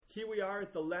Here we are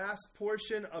at the last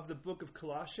portion of the book of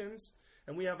Colossians,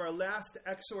 and we have our last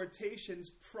exhortations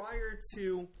prior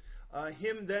to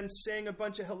him then saying a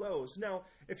bunch of hellos. Now,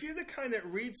 if you're the kind that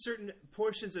reads certain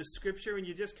portions of Scripture and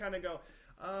you just kind of go,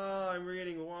 oh, I'm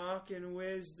reading walk in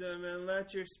wisdom and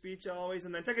let your speech always,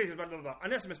 and then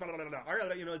Onesimus,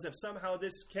 as if somehow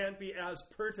this can't be as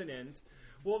pertinent,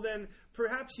 well then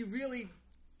perhaps you really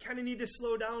kind of need to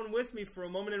slow down with me for a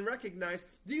moment and recognize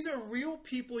these are real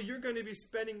people you're going to be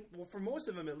spending, well, for most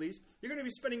of them at least, you're going to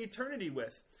be spending eternity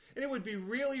with. And it would be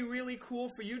really, really cool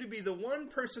for you to be the one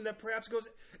person that perhaps goes,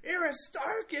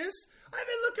 Aristarchus, I've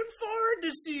been looking forward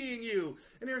to seeing you.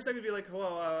 And Aristarchus would be like,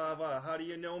 well, how do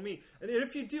you know me? And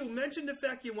if you do, mention the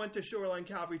fact you went to Shoreline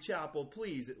Calvary Chapel,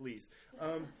 please, at least.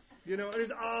 And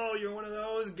it's, oh, you're one of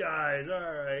those guys. All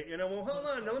right. Well, hold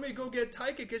on. Now let me go get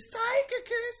Tychicus.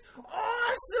 Tychicus!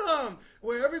 Awesome!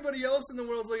 Where everybody else in the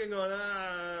world's looking going,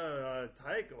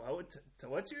 Tychicus,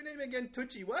 what's your name again?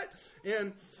 Tucci, what?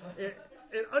 And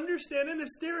understanding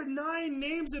this, there are 9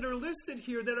 names that are listed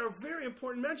here that are very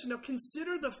important mention. Now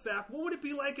consider the fact, what would it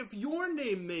be like if your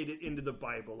name made it into the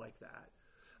Bible like that?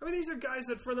 I mean, these are guys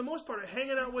that, for the most part, are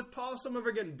hanging out with Paul. Some of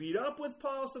them are getting beat up with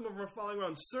Paul. Some of them are following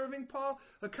around serving Paul.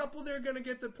 A couple, they're going to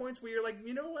get the points where you're like,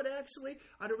 you know what, actually,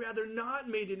 I'd have rather not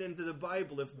made it into the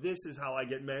Bible if this is how I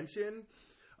get mentioned.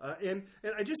 And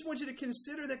I just want you to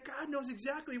consider that God knows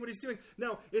exactly what he's doing.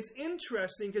 Now, it's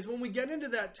interesting because when we get into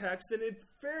that text, and it's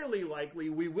fairly likely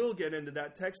we will get into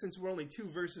that text since we're only 2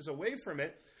 verses away from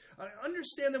it, I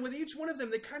understand that with each one of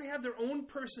them, they kind of have their own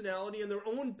personality and their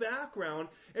own background,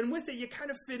 and with it, you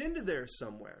kind of fit into there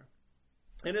somewhere.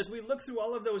 And as we look through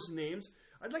all of those names,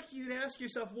 I'd like you to ask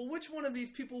yourself, well, which one of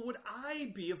these people would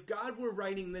I be if God were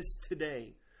writing this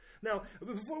today? Now,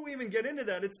 before we even get into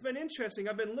that, it's been interesting.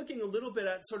 I've been looking a little bit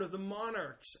at sort of the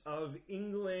monarchs of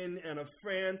England and of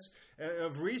France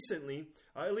of recently,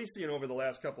 at least over the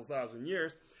last couple thousand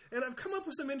years. And I've come up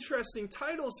with some interesting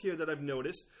titles here that I've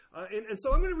noticed. And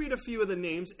so I'm going to read a few of the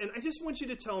names, and I just want you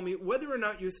to tell me whether or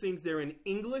not you think they're an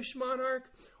English monarch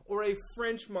or a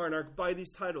French monarch by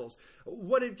these titles.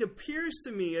 What it appears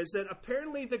to me is that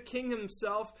apparently the king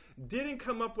himself didn't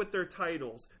come up with their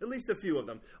titles, at least a few of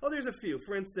them. Oh, there's a few.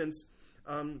 For instance,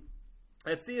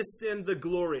 Atheistin the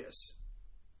Glorious.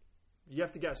 You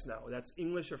have to guess now. That's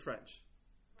English or French?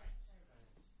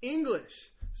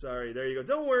 English. Sorry, there you go.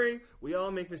 Don't worry. We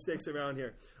all make mistakes around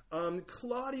here.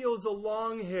 Claudio the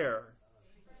Longhair.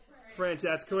 French.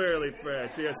 That's clearly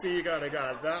French. Yeah, see, you got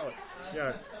that one.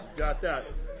 Yeah, got that.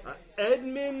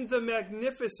 Edmund the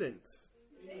Magnificent.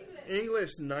 English,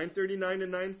 939 to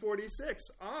 946.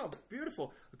 Ah,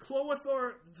 beautiful.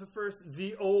 Clothar the First,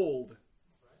 the Old.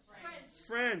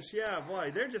 French, yeah,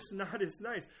 boy, they're just not as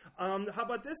nice. How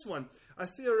about this one?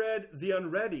 Theored the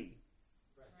Unready.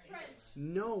 French.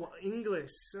 No,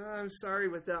 English. I'm sorry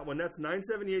with that one. That's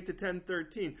 978 to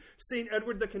 1013. St.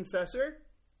 Edward the Confessor.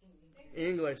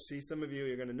 English. See, some of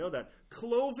you are going to know that.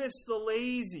 Clovis the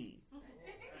Lazy.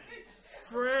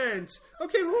 French.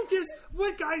 Okay,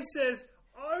 what guy says,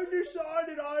 I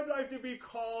decided I'd like to be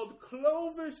called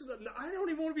Clovis. I don't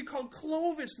even want to be called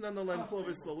Clovis, nonetheless,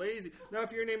 Clovis the Lazy. Now,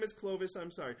 if your name is Clovis,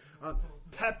 I'm sorry.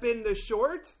 Pepin the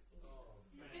Short?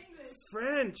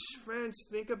 French.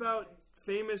 Think about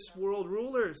famous world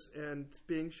rulers and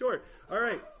being short. All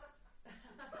right.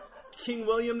 King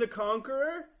William the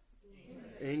Conqueror?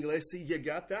 English. See, you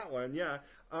got that one, yeah.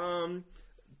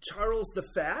 Charles the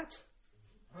Fat?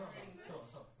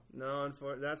 No,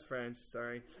 that's French,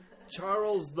 sorry.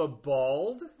 Charles the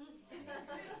Bald?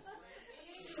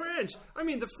 French.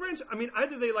 The French,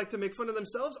 either they like to make fun of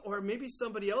themselves or maybe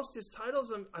somebody else just titles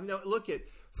them. Now, look it.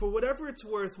 For whatever it's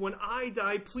worth, when I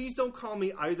die, please don't call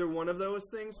me either one of those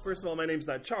things. First of all, my name's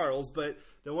not Charles, but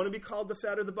don't want to be called the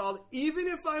Fat or the Bald. Even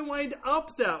if I wind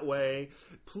up that way,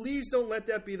 please don't let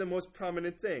that be the most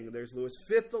prominent thing. There's Louis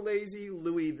V the Lazy,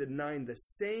 Louis IX the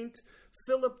Saint,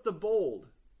 Philip the Bold.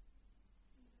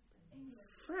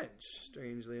 French,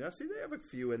 strangely enough. See, they have a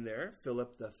few in there.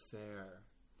 Philip the Fair.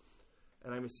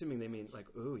 And I'm assuming they mean like,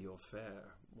 ooh, you're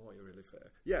fair. Oh, you're really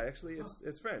fair. Yeah, actually,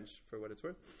 it's French, for what it's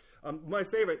worth. My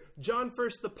favorite, John I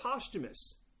the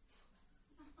Posthumous.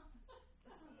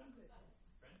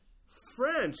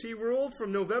 French. He ruled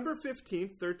from November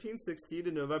 15th, 1360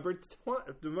 to November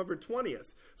 20th.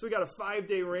 So we got a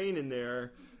 5-day reign in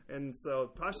there. And so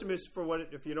posthumous,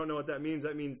 if you don't know what that means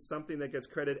something that gets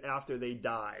credit after they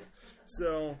die.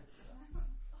 So,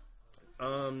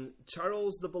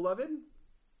 Charles the Beloved?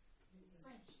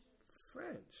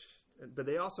 French. But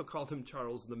they also called him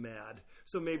Charles the Mad.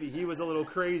 So maybe he was a little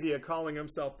crazy at calling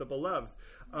himself the Beloved.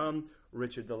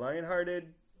 Richard the Lionhearted.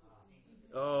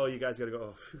 Oh, you guys got to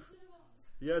go.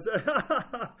 Yes.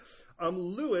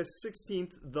 Louis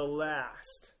XVI the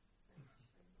Last.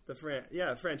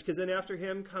 French. Because then after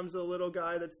him comes a little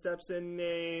guy that steps in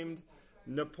named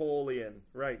Napoleon.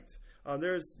 Right.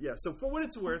 So for what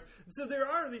it's worth, so there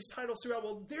are these titles throughout.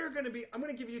 Well, I'm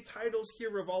going to give you titles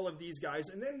here of all of these guys,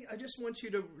 and then I just want you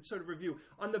to sort of review.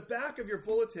 On the back of your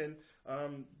bulletin,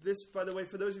 this, by the way,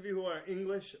 for those of you who are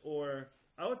English or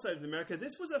outside of America,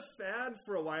 this was a fad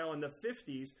for a while in the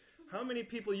 50s. How many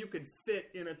people you could fit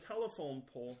in a telephone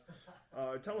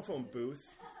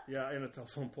booth? Yeah, in a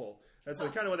telephone pole. That's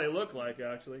kind of what they look like,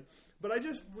 actually. But I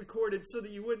just recorded so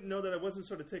that you wouldn't know that I wasn't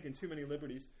sort of taking too many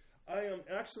liberties. I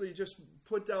actually just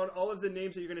put down all of the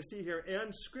names that you're going to see here and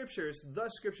the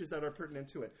scriptures that are pertinent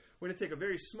to it. We're going to take a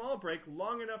very small break,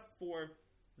 long enough for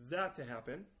that to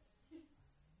happen.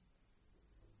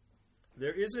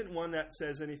 There isn't one that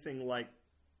says anything like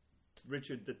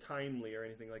Richard the Timely or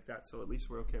anything like that, so at least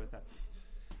we're okay with that.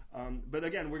 But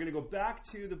again, we're going to go back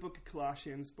to the book of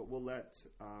Colossians, but we'll let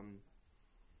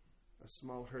a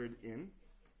small herd in.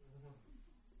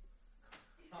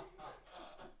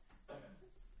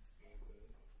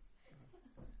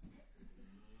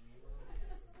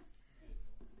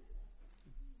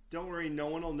 Don't worry, no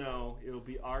one will know. It'll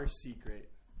be our secret.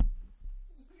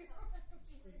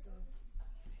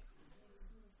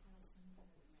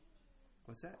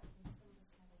 What's that?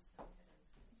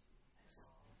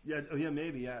 Yeah,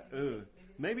 maybe, yeah. Ooh.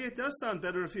 Maybe it does sound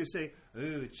better if you say,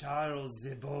 "Ooh, Charles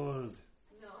the Bold."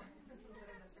 No.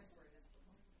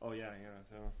 Oh, yeah,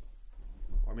 so.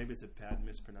 Or maybe it's a bad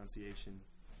mispronunciation.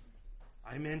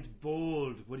 I meant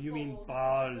bold. What do you mean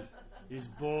bald? He's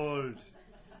bold.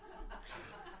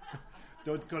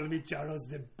 Don't call me Charles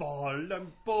the Bald.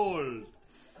 I'm bold.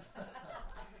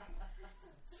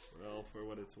 Well, for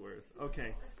what it's worth.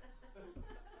 Okay.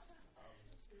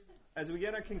 As we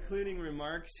get our concluding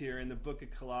remarks here in the book of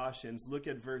Colossians, look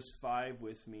at verse 5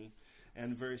 with me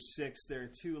and verse 6. There are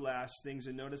two last things,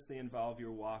 and notice they involve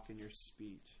your walk and your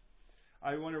speech.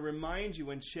 I want to remind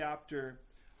you in chapter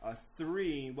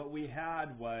 3, what we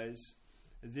had was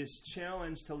this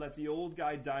challenge to let the old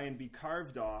guy die and be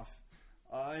carved off.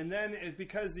 And then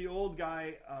because the old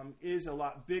guy is a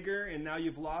lot bigger, and now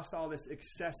you've lost all this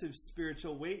excessive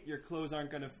spiritual weight, your clothes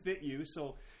aren't going to fit you.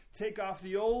 So take off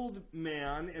the old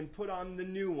man and put on the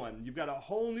new one. You've got a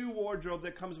whole new wardrobe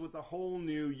that comes with a whole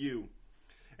new you.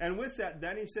 And with that,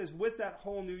 then he says, with that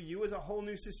whole new you is a whole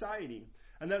new society.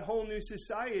 And that whole new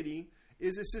society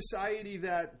is a society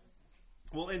that,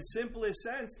 well, in simplest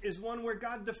sense, is one where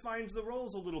God defines the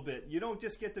roles a little bit. You don't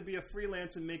just get to be a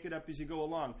freelance and make it up as you go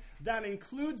along. That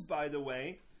includes, by the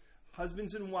way,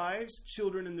 husbands and wives,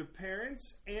 children and their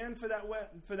parents, and for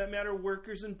that matter,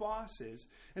 workers and bosses.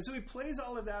 And so he plays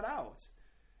all of that out.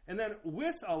 And then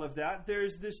with all of that,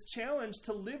 there's this challenge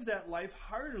to live that life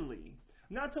heartily.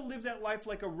 Not to live that life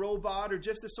like a robot or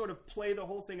just to sort of play the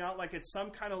whole thing out like it's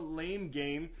some kind of lame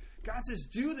game. God says,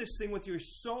 do this thing with your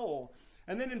soul.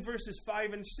 And then in verses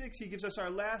 5 and 6, he gives us our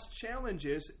last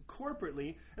challenges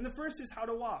corporately. And the first is how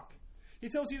to walk. He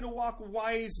tells you to walk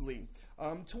wisely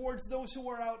towards those who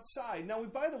are outside. Now,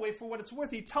 by the way, for what it's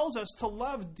worth, he tells us to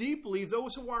love deeply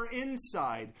those who are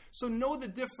inside. So know the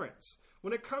difference.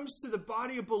 When it comes to the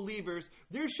body of believers,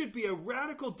 there should be a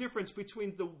radical difference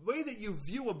between the way that you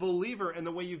view a believer and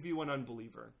the way you view an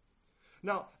unbeliever.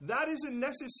 Now, that isn't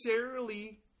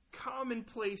necessarily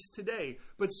commonplace today,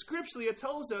 but scripturally it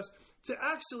tells us to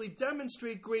actually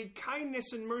demonstrate great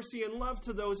kindness and mercy and love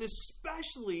to those,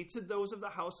 especially to those of the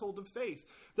household of faith.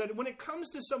 That when it comes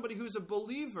to somebody who's a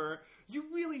believer, you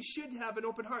really should have an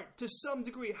open heart to some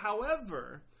degree.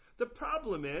 However, the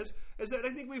problem is that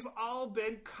I think we've all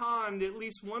been conned at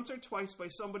least once or twice by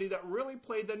somebody that really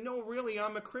played the no, really,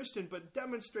 I'm a Christian, but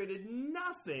demonstrated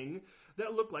nothing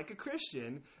that looked like a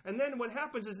Christian. And then what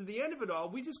happens is at the end of it all,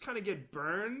 we just kind of get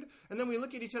burned, and then we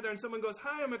look at each other and someone goes,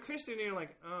 hi, I'm a Christian, and you're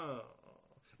like, oh.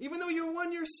 Even though you're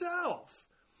one yourself.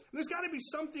 And there's got to be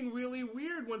something really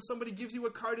weird when somebody gives you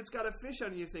a card that's got a fish on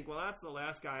it, and you think, well, that's the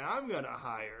last guy I'm going to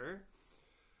hire.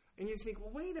 And you think,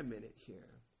 well, wait a minute here.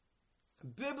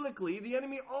 Biblically, the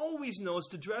enemy always knows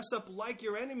to dress up like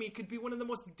your enemy could be one of the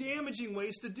most damaging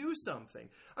ways to do something.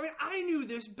 I mean, I knew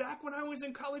this back when I was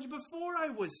in college before I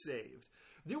was saved.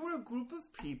 There were a group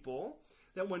of people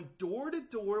that went door to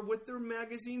door with their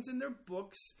magazines and their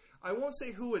books. I won't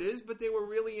say who it is, but they were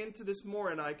really into this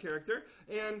Moroni character,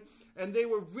 and they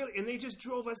were really, and they just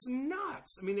drove us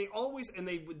nuts. I mean,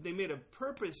 they made a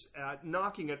purpose at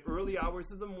knocking at early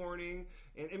hours of the morning.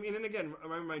 And again, I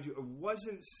remind you, I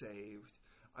wasn't saved.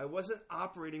 I wasn't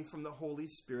operating from the Holy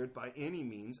Spirit by any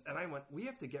means. And I went, we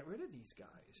have to get rid of these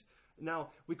guys. Now,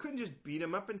 we couldn't just beat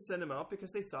them up and send them out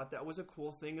because they thought that was a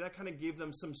cool thing. That kind of gave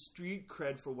them some street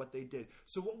cred for what they did.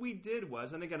 So what we did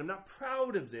was, and again, I'm not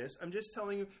proud of this. I'm just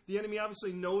telling you, the enemy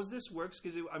obviously knows this works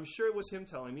because I'm sure it was him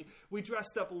telling me. We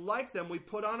dressed up like them. We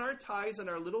put on our ties and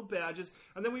our little badges,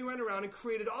 and then we went around and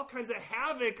created all kinds of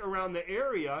havoc around the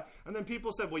area. And then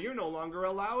people said, well, you're no longer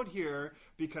allowed here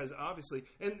because obviously.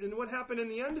 And what happened in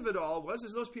the end of it all was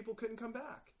those people couldn't come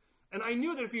back. And I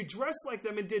knew that if you dressed like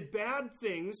them and did bad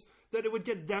things, that it would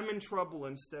get them in trouble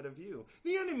instead of you.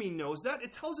 The enemy knows that.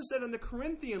 It tells us that in the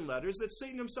Corinthian letters that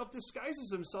Satan himself disguises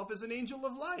himself as an angel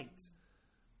of light.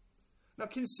 Now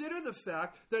consider the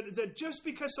fact that just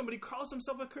because somebody calls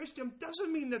himself a Christian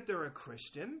doesn't mean that they're a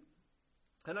Christian.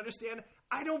 And understand,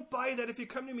 I don't buy that if you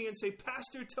come to me and say,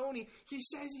 Pastor Tony, he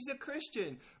says he's a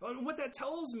Christian. And what that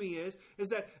tells me is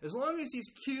that as long as he's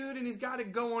cute and he's got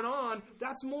it going on,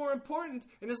 that's more important.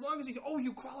 And as long as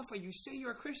you qualify, you say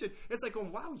you're a Christian. It's like, oh,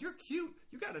 wow, you're cute.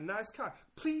 You got a nice car.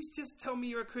 Please just tell me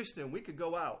you're a Christian and we could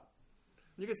go out.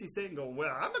 You can see Satan going,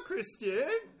 well, I'm a Christian.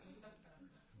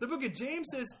 The book of James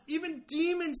says even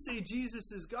demons say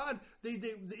Jesus is God.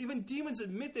 Even demons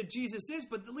admit that Jesus is,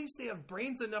 but at least they have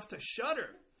brains enough to shudder.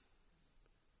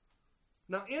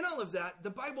 Now, in all of that,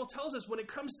 the Bible tells us when it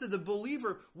comes to the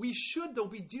believer, we should, though,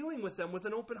 be dealing with them with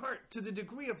an open heart to the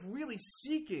degree of really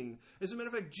seeking. As a matter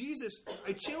of fact,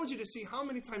 I challenge you to see how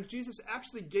many times Jesus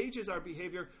actually gauges our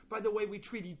behavior by the way we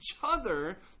treat each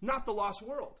other, not the lost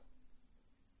world.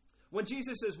 When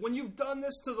Jesus says, when you've done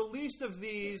this to the least of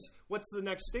these, what's the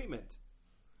next statement?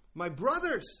 My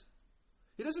brothers.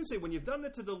 He doesn't say, when you've done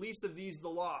that to the least of these, the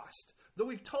lost. Though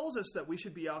he tells us that we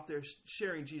should be out there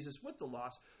sharing Jesus with the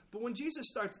lost. But when Jesus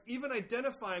starts even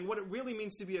identifying what it really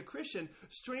means to be a Christian,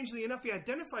 strangely enough, he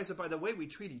identifies it by the way we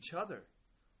treat each other.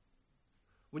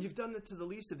 When you've done that to the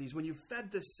least of these, when you've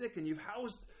fed the sick and you've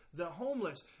housed the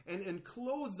homeless and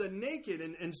clothed the naked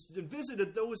and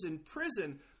visited those in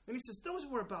prison. And he says, those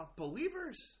were about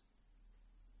believers.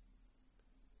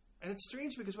 And it's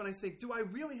strange because when I think, do I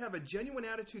really have a genuine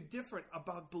attitude different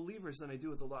about believers than I do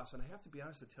with the lost? And I have to be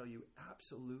honest to tell you,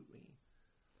 absolutely.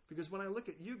 Because when I look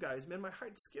at you guys, man, my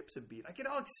heart skips a beat. I get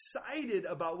all excited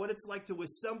about what it's like to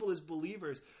assemble as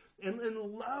believers and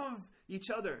love each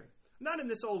other. Not in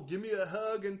this old, give me a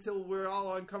hug until we're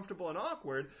all uncomfortable and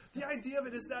awkward. The idea of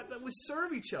it is that we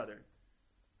serve each other.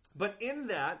 But in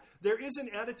that, there is an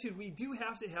attitude we do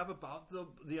have to have about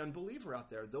the unbeliever out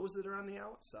there, those that are on the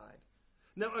outside.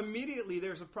 Now, immediately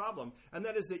there's a problem, and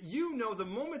that is that the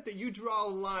moment that you draw a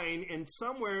line and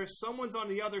somewhere someone's on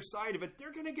the other side of it,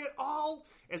 they're going to get all,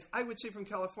 as I would say from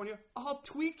California, all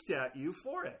tweaked at you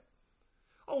for it.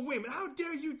 Oh, wait a minute, how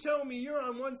dare you tell me you're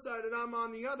on one side and I'm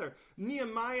on the other?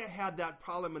 Nehemiah had that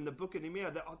problem in the book of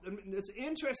Nehemiah. It's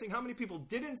interesting how many people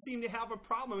didn't seem to have a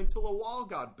problem until a wall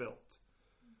got built.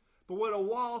 But what a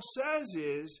wall says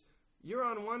is, you're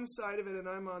on one side of it and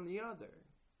I'm on the other.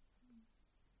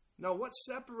 Now, what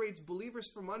separates believers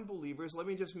from unbelievers, let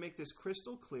me just make this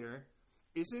crystal clear,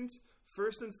 isn't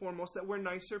first and foremost that we're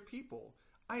nicer people.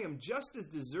 I am just as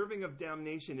deserving of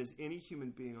damnation as any human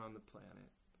being on the planet.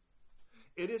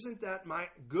 It isn't that my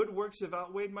good works have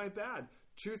outweighed my bad.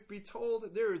 Truth be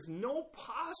told, there is no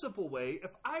possible way,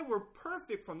 if I were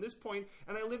perfect from this point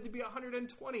and I lived to be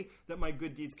 120, that my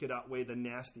good deeds could outweigh the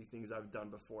nasty things I've done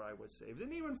before I was saved.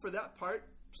 And even for that part,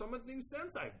 some of the things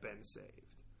since I've been saved.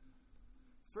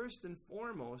 First and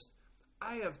foremost,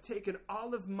 I have taken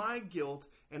all of my guilt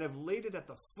and have laid it at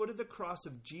the foot of the cross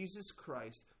of Jesus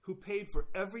Christ, who paid for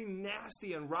every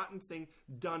nasty and rotten thing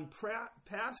done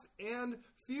past and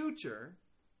future.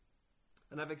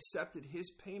 And I've accepted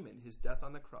his payment, his death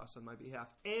on the cross on my behalf,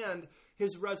 and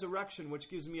his resurrection, which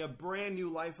gives me a brand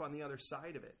new life on the other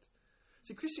side of it.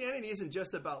 See, Christianity isn't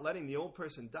just about letting the old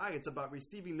person die. It's about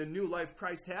receiving the new life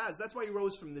Christ has. That's why he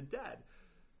rose from the dead.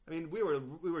 I mean, we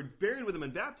were buried with him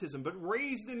in baptism, but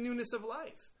raised in newness of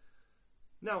life.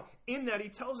 Now, in that, he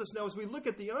tells us now, as we look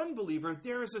at the unbeliever,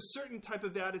 there is a certain type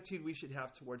of attitude we should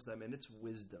have towards them, and it's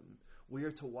wisdom. We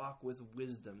are to walk with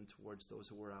wisdom towards those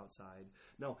who are outside.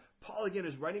 Now, Paul, again,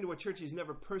 is writing to a church he's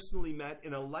never personally met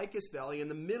in a Lycus Valley in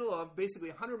the middle of, basically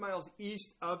 100 miles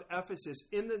east of Ephesus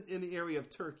in the area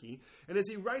of Turkey. And as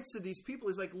he writes to these people,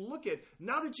 he's like, look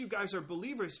now that you guys are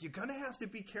believers, you're going to have to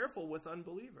be careful with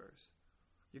unbelievers.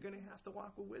 You're going to have to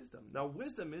walk with wisdom. Now,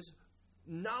 wisdom is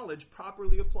knowledge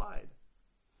properly applied.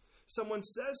 Someone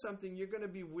says something, you're going to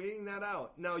be weighing that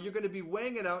out. Now, you're going to be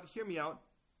weighing it out, hear me out,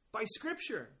 by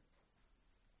Scripture.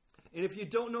 And if you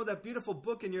don't know that beautiful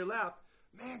book in your lap,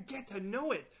 man, get to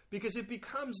know it, because it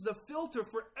becomes the filter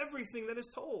for everything that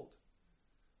is told.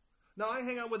 Now I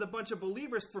hang out with a bunch of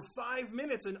believers for 5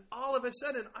 minutes and all of a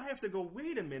sudden I have to go,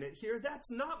 wait a minute here, that's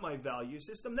not my value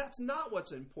system. That's not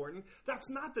what's important. That's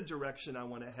not the direction I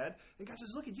want to head. And God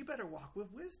says, look, you better walk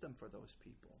with wisdom for those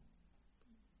people.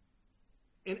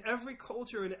 In every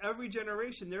culture, in every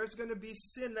generation, there's going to be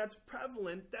sin that's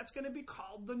prevalent. That's going to be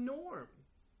called the norm.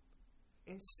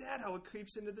 And it's sad how it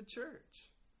creeps into the church.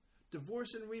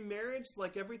 Divorce and remarriage,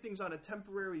 like everything's on a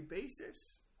temporary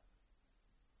basis.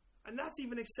 And that's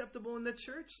even acceptable in the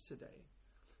church today.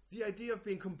 The idea of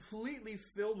being completely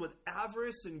filled with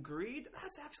avarice and greed,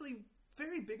 that's actually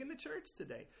very big in the church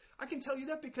today. I can tell you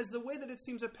that because the way that it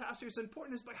seems a pastor is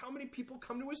important is by how many people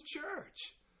come to his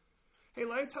church. Hey,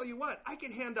 let me tell you what, I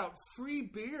could hand out free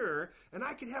beer and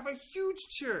I could have a huge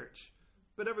church.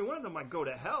 But every one of them might go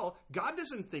to hell. God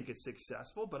doesn't think it's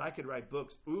successful, but I could write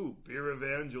books. Ooh, beer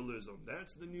evangelism,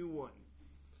 that's the new one.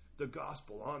 The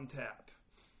gospel on tap.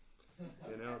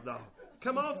 You know,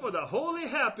 come on for the holy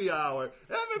happy hour.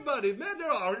 Everybody, man,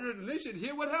 they should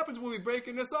hear what happens when we break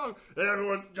into song.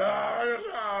 Everyone's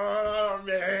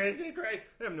amazing, great.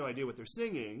 They have no idea what they're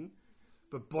singing,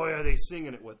 but boy, are they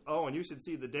singing it with, oh, and you should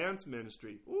see the dance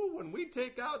ministry. Ooh, when we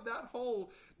take out that whole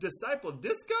disciple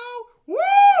disco,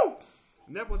 woo!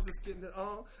 And everyone's just getting it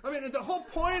all. I mean, the whole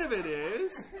point of it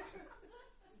is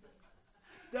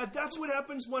that's what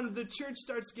happens when the church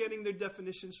starts getting their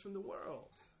definitions from the world.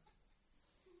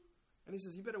 And he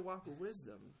says, you better walk with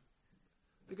wisdom.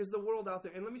 Because the world out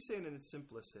there, and let me say it in its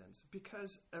simplest sense,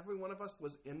 because every one of us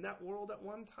was in that world at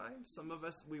one time. Some of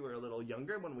us, we were a little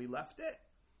younger when we left it.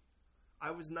 I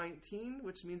was 19,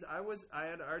 which means I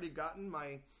had already gotten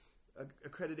my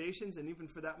accreditations, and even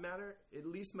for that matter, at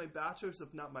least my bachelor's,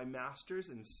 if not my master's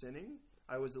in sinning.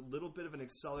 I was a little bit of an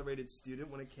accelerated student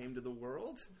when it came to the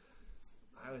world.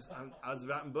 I was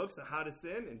writing books on how to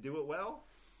sin and do it well.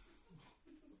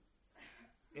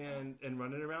 And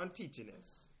running around teaching it.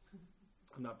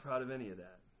 I'm not proud of any of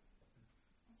that.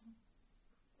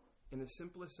 In the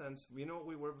simplest sense, you know what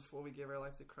we were before we gave our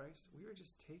life to Christ? We were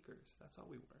just takers. That's all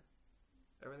we were.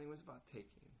 Everything was about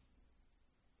taking.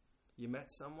 You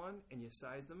met someone and you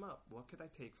sized them up. What could I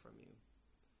take from you?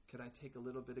 Could I take a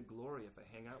little bit of glory if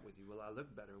I hang out with you? Will I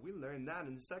look better? We learned that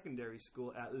in secondary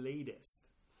school at latest.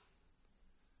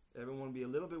 Everyone will be a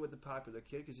little bit with the popular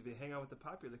kid, because if you hang out with the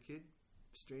popular kid,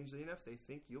 strangely enough, they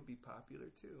think you'll be popular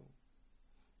too.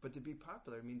 But to be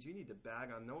popular means you need to bag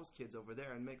on those kids over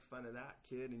there and make fun of that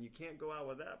kid, and you can't go out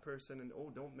with that person, and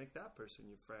don't make that person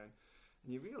your friend.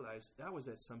 And you realize that was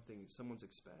at someone's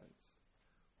expense.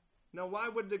 Now, why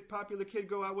would the popular kid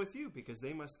go out with you? Because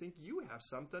they must think you have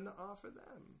something to offer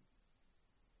them.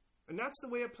 And that's the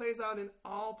way it plays out in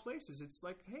all places. It's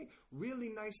like, hey, really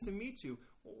nice to meet you.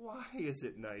 Why is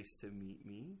it nice to meet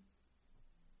me?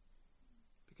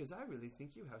 Because I really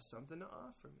think you have something to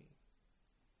offer me.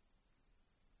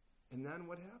 And then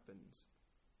what happens?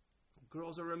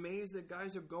 Girls are amazed that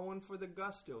guys are going for the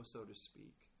gusto, so to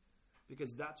speak.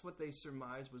 Because that's what they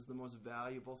surmised was the most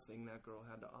valuable thing that girl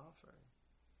had to offer.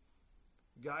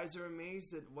 Guys are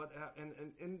amazed at what,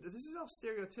 and this is all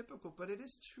stereotypical, but it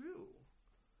is true.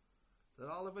 That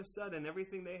all of a sudden,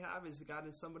 everything they have is got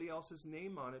somebody else's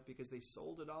name on it because they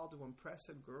sold it all to impress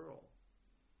a girl.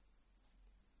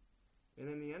 And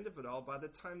in the end of it all, by the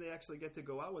time they actually get to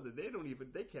go out with her,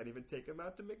 they can't even take them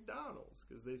out to McDonald's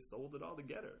because they sold it all to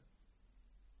get her.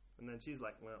 And then she's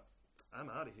like, well, I'm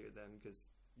out of here then because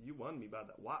you won me by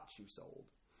that watch you sold.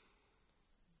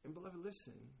 And beloved,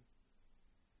 listen,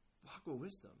 walk with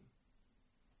wisdom.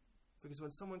 Because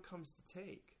when someone comes to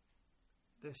take,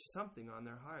 there's something on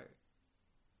their heart.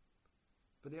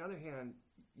 But on the other hand,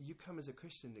 you come as a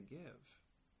Christian to give.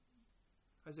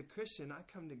 As a Christian, I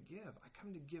come to give. I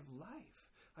come to give life.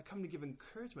 I come to give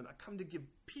encouragement. I come to give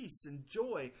peace and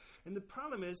joy. And the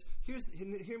problem is,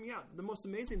 hear me out. The most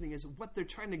amazing thing is what they're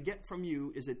trying to get from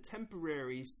you is a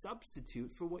temporary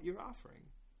substitute for what you're offering.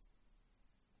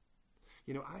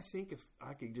 You know, I think if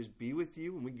I could just be with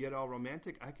you and we get all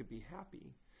romantic, I could be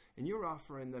happy. And you're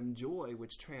offering them joy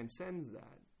which transcends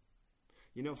that.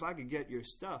 You know, if I could get your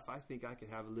stuff, I think I could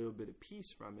have a little bit of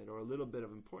peace from it or a little bit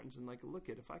of importance. And look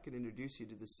at, if I could introduce you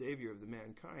to the Savior of the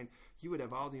mankind, you would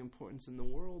have all the importance in the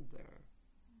world there.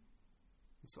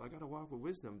 And so I got to walk with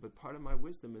wisdom. But part of my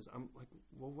wisdom is I'm like,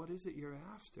 well, what is it you're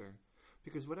after?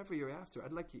 Because whatever you're after,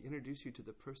 I'd like to introduce you to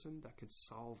the person that could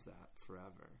solve that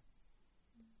forever.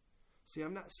 See,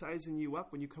 I'm not sizing you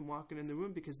up when you come walking in the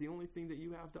room because the only thing that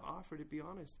you have to offer, to be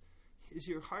honest, is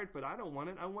your heart. But I don't want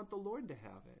it. I want the Lord to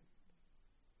have it.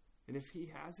 And if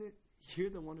He has it,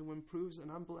 you're the one who improves,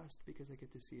 and I'm blessed because I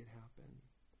get to see it happen.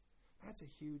 That's a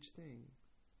huge thing.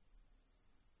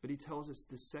 But He tells us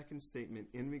the second statement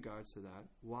in regards to that,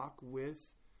 walk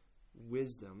with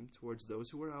wisdom towards those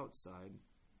who are outside,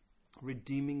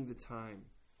 redeeming the time.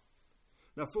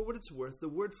 Now, for what it's worth, the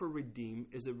word for redeem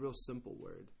is a real simple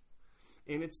word.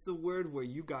 And it's the word where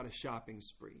you got a shopping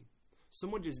spree.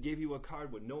 Someone just gave you a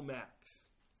card with no max,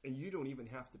 and you don't even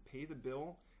have to pay the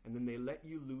bill, and then they let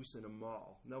you loose in a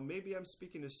mall. Now, maybe I'm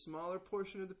speaking to a smaller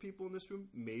portion of the people in this room.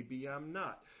 Maybe I'm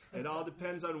not. It all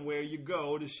depends on where you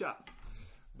go to shop.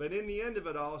 But in the end of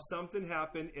it all, something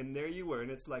happened, and there you were.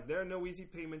 And it's like, there are no easy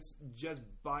payments, just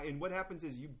buy. And what happens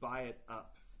is you buy it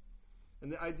up.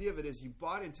 And the idea of it is you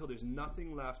bought it until there's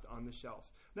nothing left on the shelf.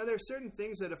 Now, there are certain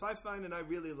things that if I find and I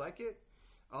really like it,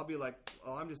 I'll be like,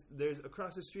 oh, there's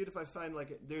across the street, if I find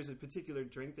there's a particular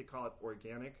drink, they call it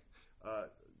organic.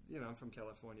 I'm from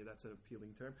California, that's an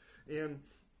appealing term. And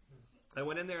I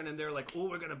went in there, and then they're like, oh,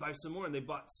 we're going to buy some more. And they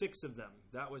bought 6 of them.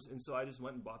 And so I just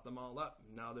went and bought them all up.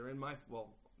 Now they're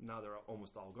now they're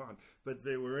almost all gone. But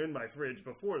they were in my fridge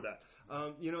before that.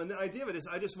 And the idea of it is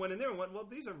I just went in there and went, well,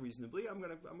 these are reasonably, I'm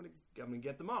going to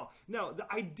get them all. Now,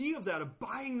 the idea of that, of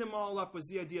buying them all up, was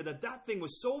the idea that thing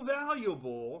was so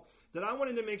valuable that I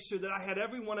wanted to make sure that I had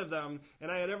every one of them,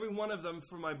 and I had every one of them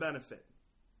for my benefit.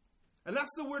 And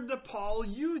that's the word that Paul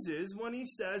uses when he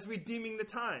says redeeming the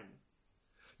time.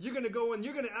 You're going to go and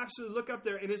you're going to actually look up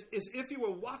there, and it's as if you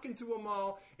were walking through a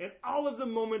mall and all of the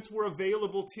moments were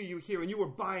available to you here and you were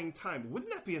buying time.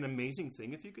 Wouldn't that be an amazing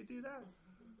thing if you could do that?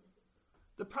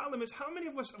 The problem is, how many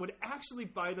of us would actually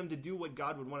buy them to do what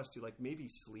God would want us to, like maybe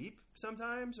sleep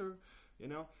sometimes, or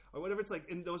whatever. It's like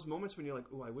in those moments when you're like,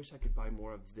 oh, I wish I could buy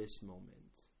more of this moment.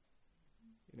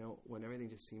 When everything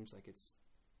just seems like it's,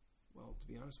 well, to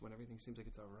be honest, when everything seems like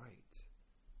it's all right.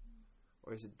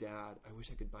 Or as a dad, I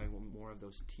wish I could buy more of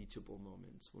those teachable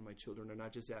moments when my children are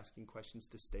not just asking questions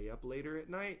to stay up later at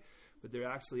night, but they're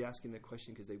actually asking the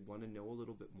question because they want to know a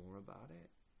little bit more about it.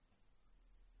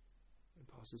 And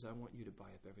Paul says, I want you to buy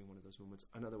up every one of those moments.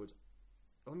 In other words,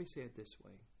 let me say it this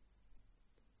way.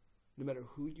 No matter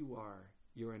who you are,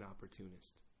 you're an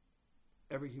opportunist.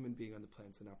 Every human being on the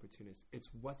planet is an opportunist. It's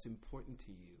what's important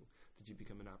to you that you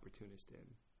become an opportunist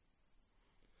in.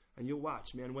 And you'll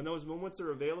watch, man, when those moments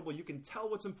are available, you can tell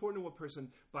what's important to a person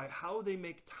by how they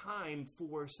make time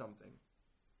for something.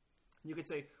 And you could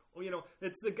say, oh,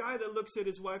 it's the guy that looks at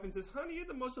his wife and says, honey, you're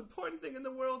the most important thing in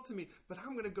the world to me, but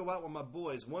I'm going to go out with my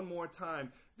boys one more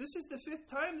time. This is the 5th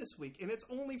time this week, and it's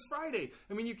only Friday.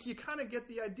 I mean, you kind of get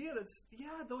the idea that,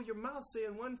 though your mouth's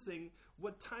saying one thing,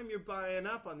 what time you're buying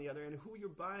up on the other, and who you're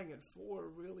buying it for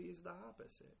really is the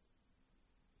opposite.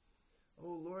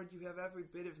 Oh, Lord, you have every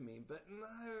bit of me, but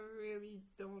I really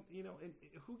don't, and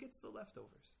who gets the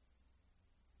leftovers?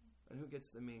 And who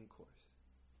gets the main course?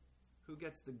 Who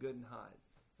gets the good and hot?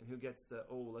 And who gets the,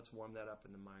 let's warm that up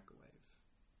in the microwave?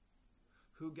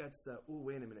 Who gets the,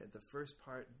 wait a minute, the first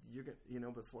part, you're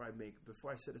gonna,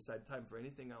 before I set aside time for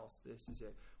anything else, this is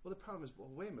it. Well, the problem is,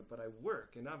 wait a minute, but I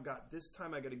work, and I've got this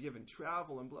time I got to give and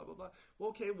travel and blah, blah, blah. Well,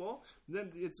 okay,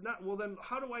 then it's not, then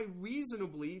how do I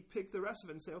reasonably pick the rest of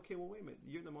it and say, okay, wait a minute,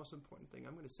 you're the most important thing.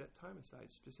 I'm going to set time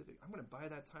aside specific. I'm going to buy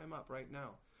that time up right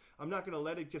now. I'm not going to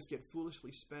let it just get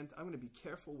foolishly spent. I'm going to be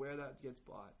careful where that gets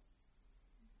bought.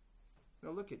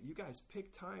 Now look at, you guys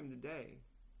pick time today.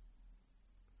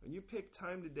 And you pick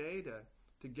time today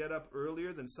to get up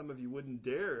earlier than some of you wouldn't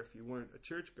dare if you weren't a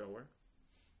churchgoer.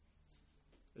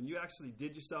 And you actually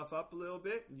did yourself up a little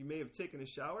bit, and you may have taken a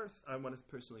shower. I want to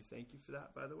personally thank you for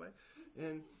that, by the way.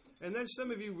 And then some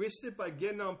of you risked it by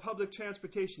getting on public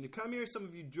transportation to come here. Some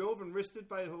of you drove and risked it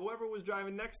by whoever was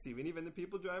driving next to you, and even the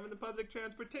people driving the public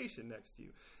transportation next to you.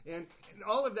 And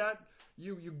all of that,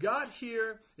 you got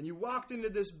here, and you walked into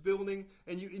this building,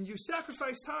 and you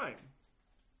sacrificed time.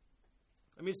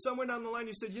 I mean, somewhere down the line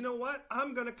you said, you know what?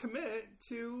 I'm going to commit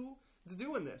to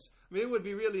doing this. I mean, it would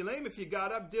be really lame if you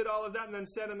got up, did all of that, and then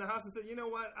sat in the house and said, you know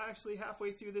what? Actually,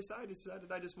 halfway through this, I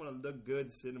decided I just want to look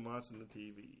good sitting watching the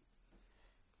TV.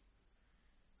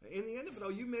 In the end of it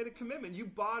all, you made a commitment. You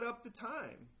bought up the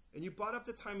time. And you bought up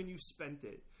the time and you spent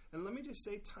it. And let me just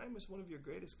say, time is one of your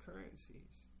greatest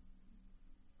currencies.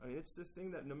 I mean, it's the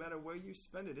thing that no matter where you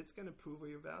spend it, it's going to prove where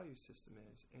your value system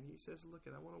is. And he says, look,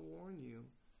 and I want to warn you.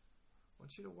 I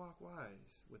want you to walk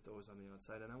wise with those on the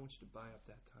outside, and I want you to buy up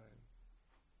that time.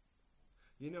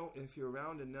 If you're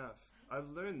around enough, I've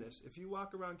learned this. If you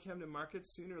walk around Camden Market,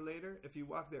 sooner or later, if you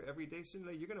walk there every day, sooner or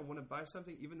later, you're going to want to buy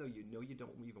something even though you know you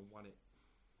don't even want it.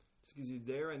 Just because you're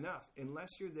there enough,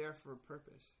 unless you're there for a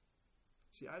purpose.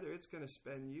 See, either it's going to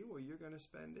spend you or you're going to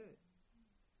spend it.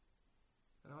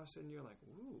 And all of a sudden you're like,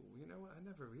 ooh, you know what? I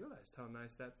never realized how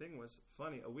nice that thing was.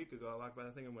 Funny, a week ago I walked by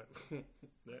that thing and went,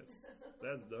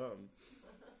 that's dumb.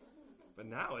 But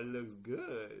now it looks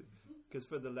good. Because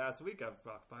for the last week, I've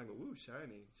walked by and go, ooh,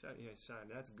 shiny. Yeah,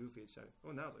 shiny. That's goofy. It's shiny.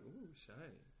 Oh, now it's like, ooh,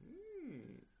 shiny.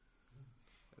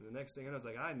 And the next thing I know, it's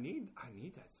like, I need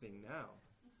that thing now.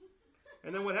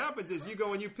 And then what happens is you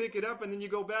go and you pick it up, and then you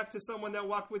go back to someone that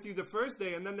walked with you the first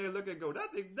day, and then they look and go,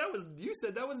 you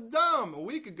said that was dumb a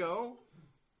week ago.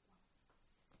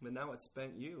 But now it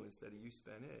spent you instead of you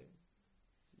spent it.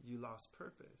 You lost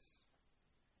purpose.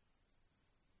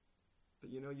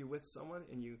 But you're with someone,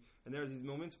 and there's these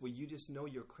moments where you just know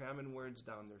you're cramming words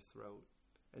down their throat.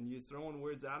 And you're throwing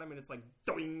words at them, and it's like,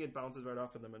 doing, it bounces right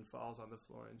off of them and falls on the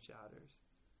floor and shatters.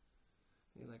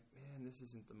 And you're like, man, this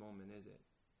isn't the moment, is it?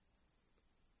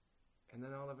 And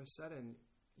then all of a sudden,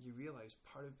 you realize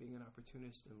part of being an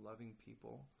opportunist and loving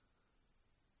people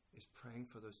is praying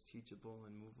for those teachable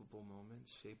and movable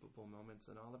moments, shapeable moments.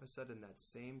 And all of a sudden, that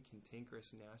same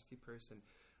cantankerous, nasty person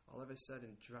all of a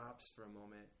sudden drops for a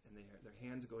moment, and their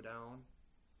hands go down.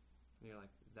 And you're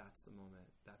like, that's the moment.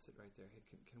 That's it right there. Hey,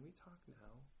 can we talk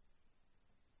now?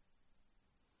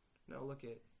 Now look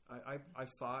I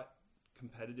fought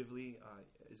competitively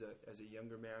as a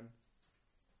younger man.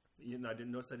 I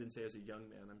didn't say as a young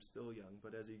man. I'm still young,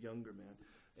 but as a younger man.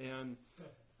 And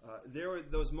there were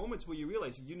those moments where you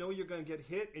realize, you're going to get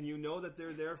hit, and you know that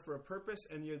they're there for a purpose,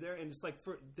 and you're there. And it's like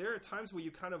there are times where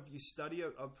you study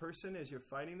a person as you're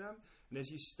fighting them, and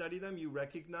as you study them, you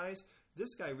recognize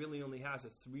this guy really only has a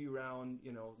 3-round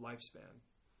lifespan.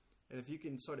 And if you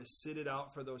can sort of sit it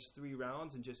out for those 3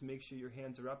 rounds and just make sure your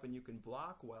hands are up and you can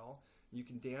block well, you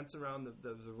can dance around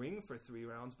the ring for 3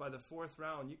 rounds. By the 4th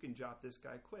round, you can drop this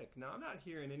guy quick. Now, I'm not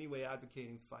here in any way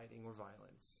advocating fighting or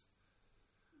violence.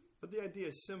 But the idea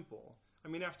is simple. I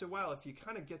mean, after a while, if you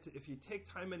take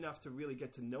time enough to really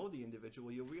get to know the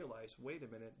individual, you'll realize, wait a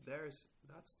minute, that's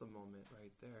the moment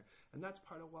right there. And that's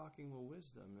part of walking with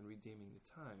wisdom and redeeming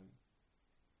the time.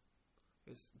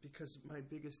 Is because my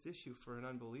biggest issue for an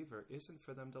unbeliever isn't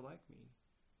for them to like me.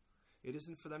 It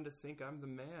isn't for them to think I'm the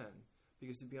man.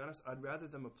 Because to be honest, I'd rather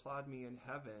them applaud me in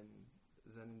heaven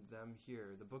than them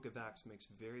here. The book of Acts makes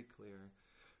very clear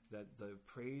that the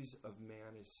praise of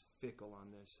man is fickle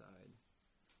on this side.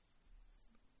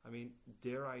 I mean,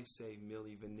 dare I say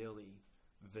Milli Vanilli,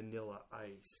 Vanilla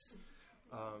Ice.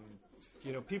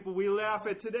 People we laugh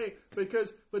at today but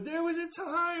there was a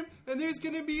time, and there's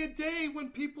going to be a day when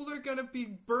people are going to be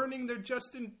burning their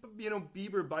Justin,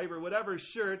 Bieber, whatever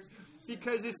shirts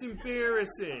because it's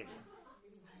embarrassing.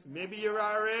 So maybe you're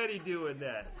already doing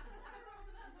that.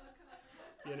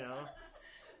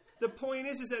 The point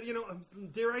is that,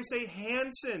 dare I say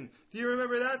Hansen? Do you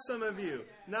remember that, some of you?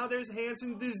 Now there's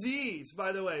Hansen disease,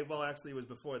 by the way. Well, actually, it was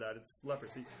before that. It's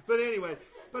leprosy. But anyway,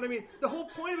 I mean, the whole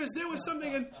point of it is there was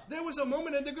something, and there was a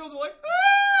moment, and the girls were like,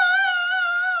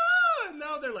 ah! And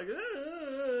now they're like,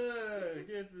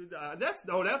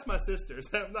 that's my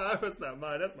sister's. No, that's not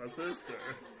mine. That's my sister.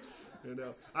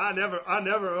 I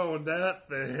never owned that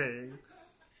thing.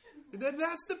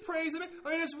 That's the praise of it.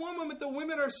 I mean, it's one moment the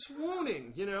women are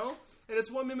swooning, and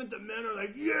it's one moment the men are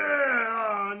like,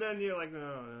 yeah, and then you're like, no,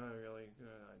 really,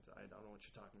 I don't know what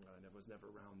you're talking about. I was never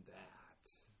around that.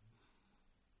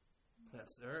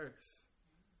 That's the earth.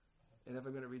 And if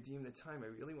I'm going to redeem the time, I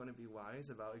really want to be wise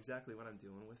about exactly what I'm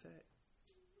doing with it.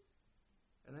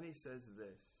 And then he says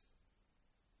this,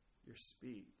 your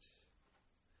speech.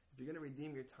 If you're going to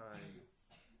redeem your time,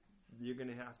 you're going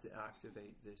to have to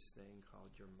activate this thing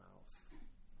called your mouth.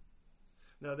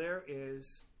 Now there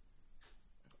is,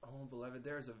 beloved,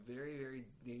 there is a very, very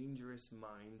dangerous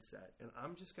mindset, and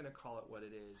I'm just going to call it what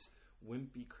it is,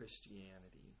 wimpy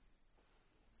Christianity.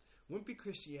 Wimpy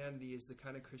Christianity is the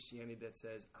kind of Christianity that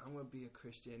says, I'm going to be a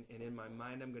Christian, and in my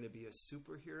mind I'm going to be a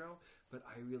superhero, but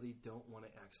I really don't want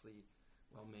to actually,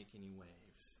 make any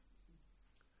waves.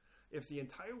 If the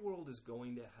entire world is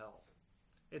going to hell,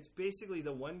 it's basically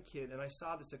the one kid, and I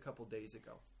saw this a couple days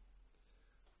ago.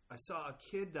 I saw a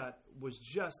kid that was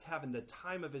just having the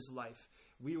time of his life.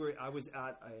 I was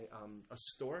at a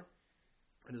store,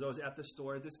 and as I was at the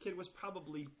store, this kid was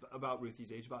probably about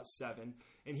Ruthie's age, about 7,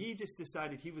 and he just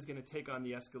decided he was going to take on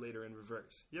the escalator in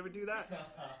reverse. You ever do that?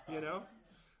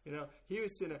 He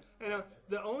was in a.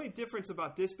 The only difference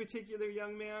about this particular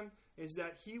young man is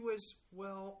that he was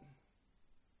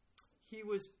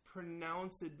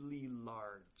pronouncedly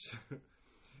large.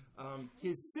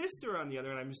 His sister, on the other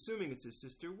hand, I'm assuming it's his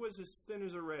sister, was as thin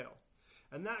as a rail.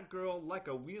 And that girl, like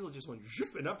a weasel, just went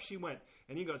zhoop, and up she went.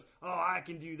 And he goes, oh, I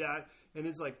can do that. And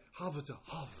it's like,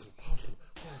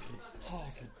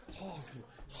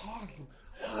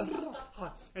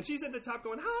 and And she's at the top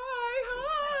going, hi,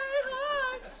 hi,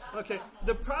 hi. Okay,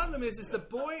 the problem is the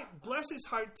boy, bless his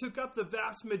heart, took up the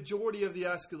vast majority of the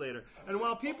escalator. And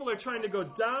while people are trying to go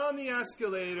down the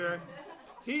escalator,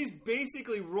 he's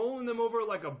basically rolling them over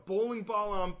like a bowling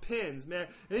ball on pins, man.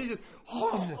 And he's just,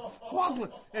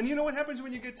 and you know what happens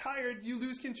when you get tired? You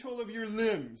lose control of your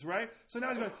limbs, right? So now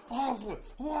he's going,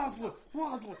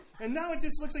 and now it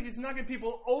just looks like he's knocking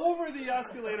people over the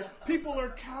escalator. People are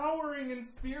cowering in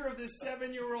fear of this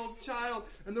 7-year-old child,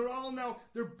 and they're all now,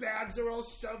 their bags are all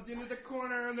shoved into the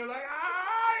corner, and they're like,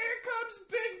 here comes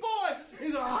big boy.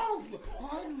 He's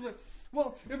like,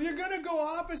 well, if you're going to go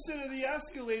opposite of the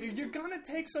escalator, you're going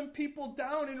to take some people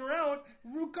down en route,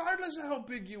 regardless of how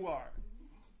big you are.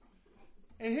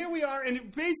 And here we are,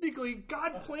 and basically,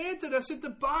 God planted us at the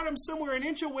bottom somewhere an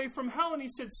inch away from hell, and he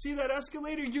said, see that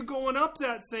escalator? You're going up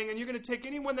that thing, and you're going to take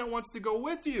anyone that wants to go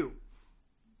with you.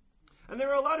 And there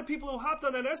are a lot of people who hopped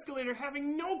on that escalator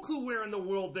having no clue where in the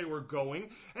world they were going.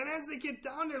 And as they get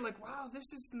down there, like, wow,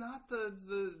 this is not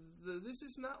this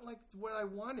is not like what I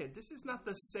wanted. This is not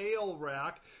the sale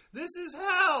rack. This is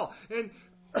hell. And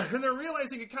they're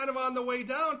realizing it kind of on the way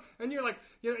down. And you're like,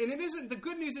 and it isn't, the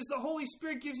good news is the Holy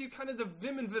Spirit gives you kind of the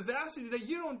vim and vivacity that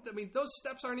you don't, those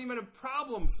steps aren't even a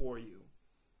problem for you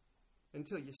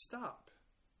until you stop.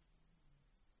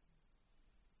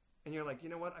 And you're like, you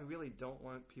know what? I really don't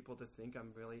want people to think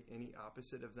I'm really any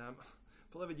opposite of them.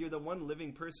 Beloved, you're the one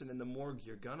living person in the morgue.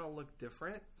 You're going to look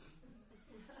different.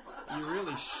 You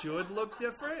really should look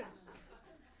different.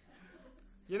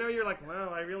 You're like,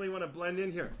 well, I really want to blend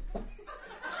in here.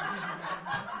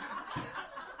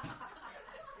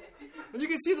 And you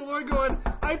can see the Lord going,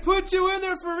 I put you in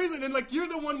there for a reason. And like, you're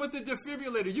the one with the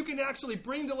defibrillator. You can actually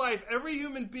bring to life every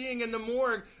human being in the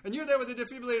morgue. And you're there with the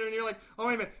defibrillator. And you're like, oh,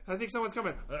 wait a minute. I think someone's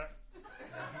coming.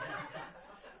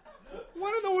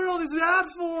 What in the world is that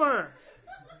for?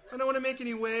 I don't want to make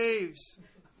any waves.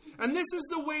 And this is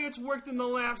the way it's worked in the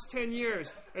last 10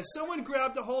 years. As someone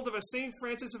grabbed a hold of a St.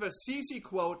 Francis of Assisi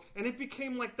quote, and it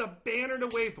became like the banner to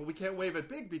wave, but we can't wave it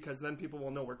big because then people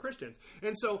will know we're Christians.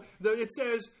 And so it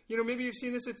says, maybe you've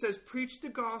seen this, it says, preach the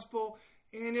gospel,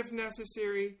 and if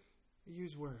necessary,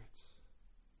 use words.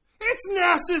 It's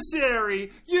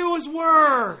necessary! Use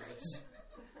words!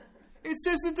 It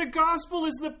says that the gospel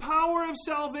is the power of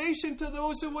salvation to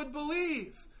those who would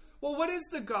believe. Well, what is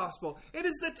the gospel? It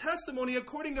is the testimony,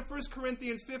 according to 1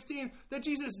 Corinthians 15, that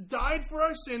Jesus died for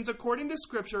our sins according to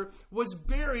Scripture, was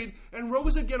buried, and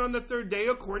rose again on the third day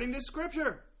according to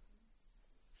Scripture.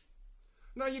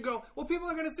 Now you go, well, people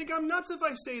are going to think I'm nuts if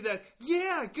I say that.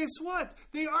 Yeah, guess what?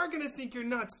 They are going to think you're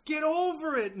nuts. Get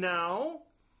over it now.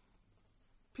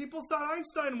 People thought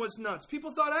Einstein was nuts. People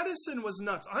thought Edison was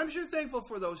nuts. I'm sure thankful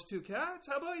for those two cats.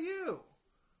 How about you?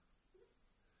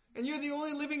 And you're the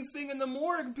only living thing in the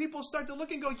morgue, and people start to look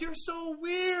and go, you're so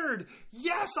weird.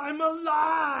 Yes, I'm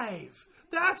alive.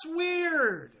 That's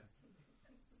weird.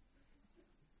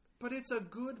 But it's a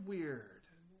good weird.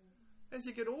 As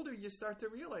you get older, you start to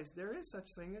realize there is such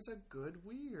thing as a good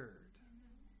weird.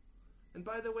 And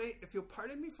by the way, if you'll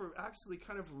pardon me for actually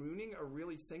kind of ruining a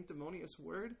really sanctimonious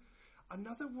word,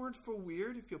 another word for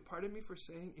weird, if you'll pardon me for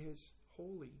saying, is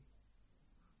holy.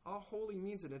 All holy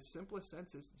means in its simplest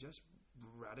sense is just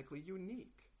radically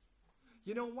unique.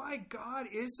 You know why God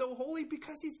is so holy?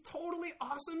 Because he's totally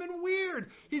awesome and weird.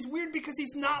 He's weird because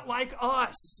he's not like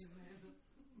us.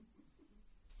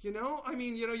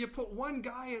 You put one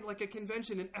guy at like a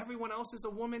convention and everyone else is a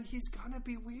woman, he's going to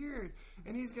be weird.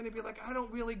 And he's going to be like, I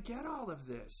don't really get all of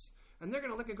this. And they're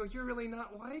going to look and go, you're really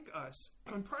not like us.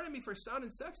 And pardon me for sounding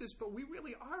sexist, but we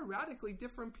really are radically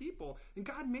different people. And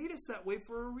God made us that way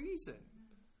for a reason.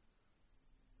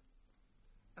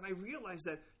 And I realize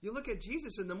that you look at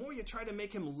Jesus, and the more you try to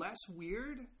make him less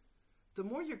weird, the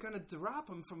more you're going to drop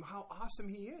him from how awesome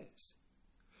he is.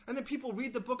 And then people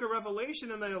read the book of Revelation,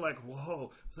 and they're like,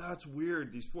 whoa, that's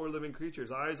weird. These 4 living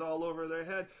creatures, eyes all over their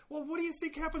head. Well, what do you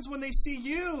think happens when they see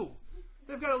you?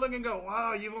 They've got to look and go,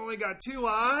 wow, you've only got 2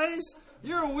 eyes?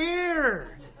 You're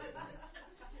weird.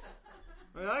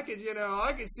 I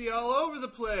could see all over the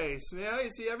place. Yeah, you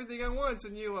see everything at once,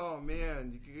 and you, oh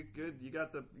man, good. You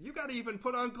got to even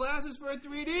put on glasses for a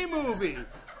 3D movie.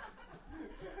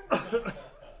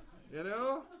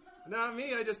 Not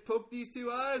me. I just poke these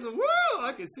 2 eyes, and woo,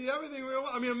 I can see everything.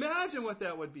 Imagine what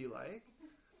that would be like.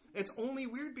 It's only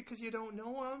weird because you don't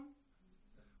know him.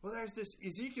 Well, there's this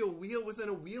Ezekiel wheel within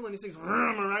a wheel, and these things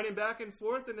riding back and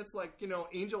forth, and it's like,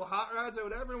 angel hot rods or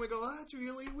whatever, and we go, oh, that's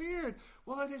really weird.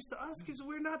 Well, it is to us because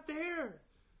we're not there.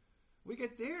 We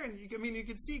get there, and you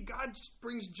can see God just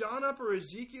brings John up or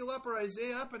Ezekiel up or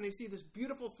Isaiah up, and they see this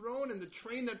beautiful throne and the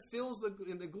train that fills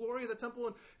the glory of the temple,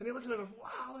 and they look at it and go,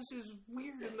 wow, this is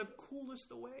weird in the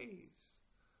coolest of ways.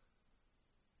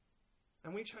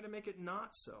 And we try to make it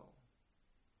not so.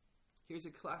 Here's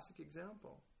a classic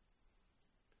example.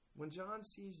 When John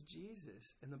sees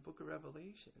Jesus in the book of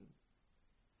Revelation,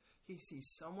 he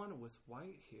sees someone with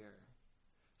white hair,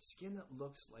 skin that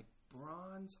looks like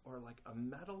bronze or like a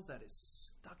metal that is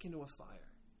stuck into a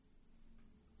fire.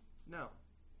 Now,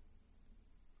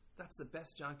 that's the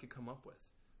best John could come up with.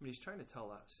 I mean, he's trying to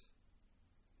tell us.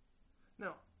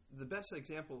 Now, the best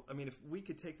example, I mean, if we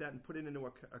could take that and put it into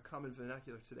our common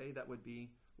vernacular today, that would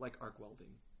be like arc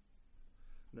welding.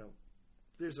 Now,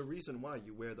 there's a reason why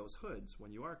you wear those hoods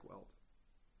when you arc weld.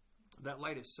 That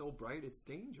light is so bright, it's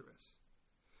dangerous.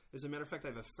 As a matter of fact, I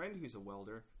have a friend who's a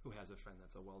welder, who has a friend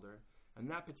that's a welder,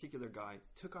 and that particular guy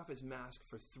took off his mask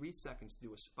for 3 seconds to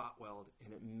do a spot weld,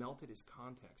 and it melted his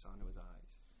contacts onto his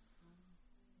eyes.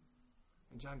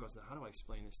 And John goes, now how do I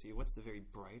explain this to you? What's the very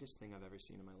brightest thing I've ever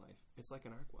seen in my life? It's like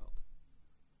an arc weld.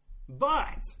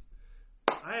 But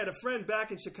I had a friend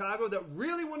back in Chicago that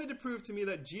really wanted to prove to me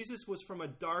that Jesus was from a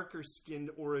darker skinned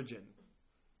origin.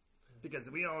 Because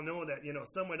we all know that,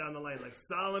 somewhere down the line, like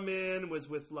Solomon was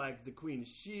with like the Queen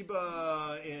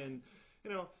Sheba, and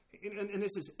and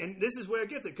this is where it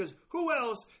gets it. Because who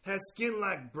else has skin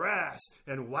like brass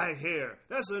and white hair?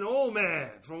 That's an old man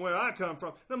from where I come from.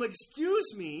 And I'm like,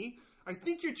 excuse me, I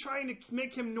think you're trying to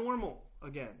make him normal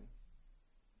again.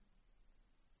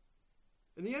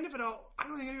 In the end of it all, I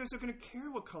don't think any of us are going to care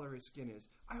what color his skin is.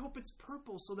 I hope it's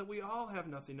purple so that we all have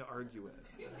nothing to argue with.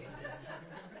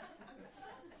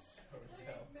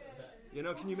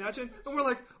 Can you imagine? And we're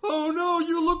like, oh no,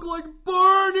 you look like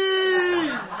Barney!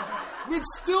 We'd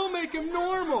still make him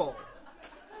normal.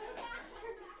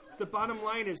 The bottom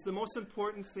line is, the most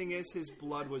important thing is his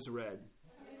blood was red.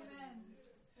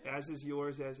 As is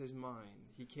yours, as is mine.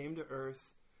 He came to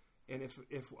earth, and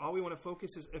if all we want to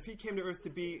focus is, if he came to earth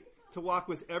to walk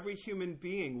with every human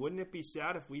being, wouldn't it be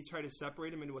sad if we try to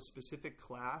separate him into a specific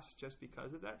class just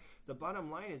because of that? The bottom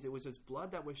line is, it was his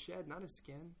blood that was shed, not his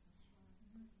skin.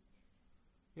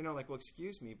 Well,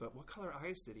 excuse me, but what color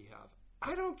eyes did he have?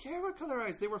 I don't care what color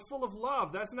eyes. They were full of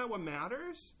love. That's not what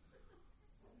matters.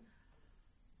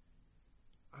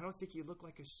 I don't think he looked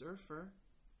like a surfer,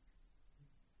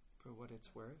 for what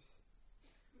it's worth.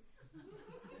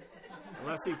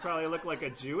 Unless he probably looked like a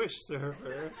Jewish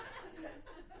surfer.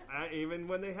 Even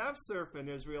when they have surf in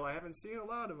Israel, I haven't seen a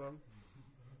lot of them.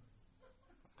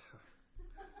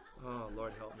 Oh,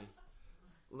 Lord help me.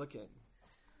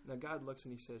 Now God looks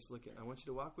and he says, look, I want you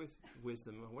to walk with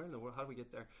wisdom. Where in the world? How do we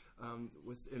get there?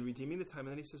 In redeeming the time. And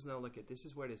then he says, no, this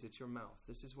is where it is. It's your mouth.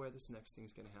 This is where this next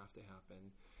thing's going to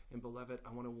happen. And beloved,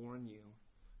 I want to warn you.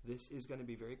 This is going to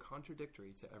be very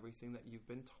contradictory to everything that you've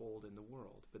been told in the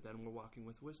world. But then we're walking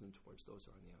with wisdom towards those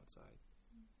who are on the outside.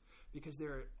 Because there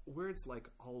are words like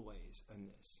always in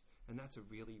this. And that's a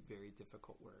really very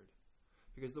difficult word.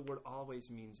 Because the word always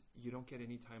means you don't get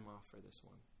any time off for this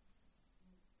one.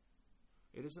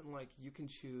 It isn't like you can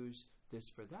choose this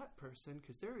for that person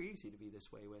because they're easy to be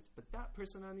this way with. But that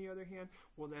person, on the other hand,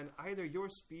 well, then either your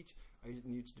speech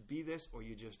needs to be this or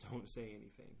you just don't say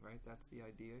anything, right? That's the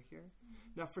idea here.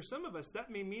 Mm-hmm. Now, for some of us, that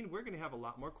may mean we're going to have a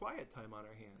lot more quiet time on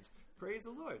our hands. Praise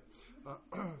the Lord.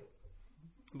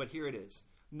 But here it is.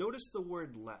 Notice the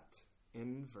word let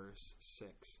in verse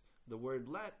 6. The word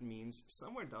let means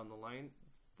somewhere down the line,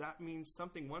 that means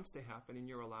something wants to happen and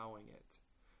you're allowing it.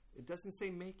 It doesn't say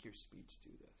make your speech do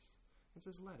this. It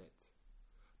says let it.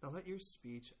 Now let your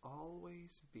speech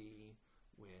always be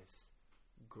with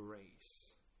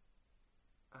grace.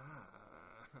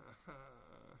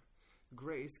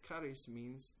 Grace, charis,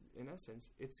 means, in essence,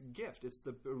 it's gift. It's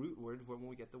the root word when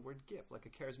we get the word gift. Like a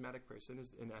charismatic person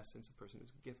is, in essence, a person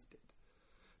who's gifted.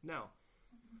 Now,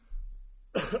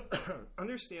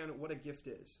 understand what a gift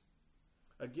is.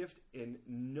 A gift in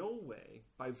no way,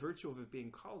 by virtue of it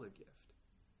being called a gift,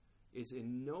 is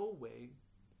in no way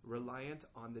reliant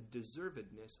on the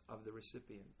deservedness of the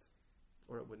recipient.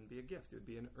 Or it wouldn't be a gift. It would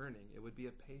be an earning. It would be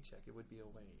a paycheck. It would be a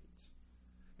wage.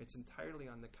 It's entirely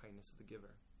on the kindness of the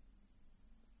giver.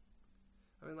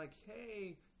 I mean, like,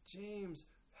 hey, James,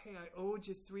 hey, I owed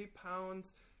you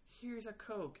 £3. Here's a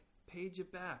Coke. Paid you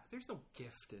back. There's no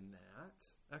gift in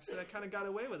that. Actually, I kind of got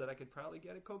away with it. I could probably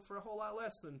get a Coke for a whole lot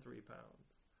less than £3.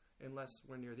 Unless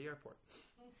we're near the airport.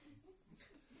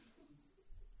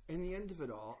 In the end of it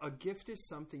all, a gift is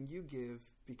something you give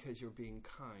because you're being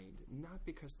kind, not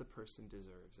because the person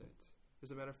deserves it.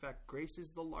 As a matter of fact, grace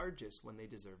is the largest when they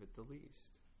deserve it the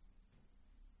least.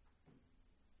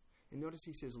 And notice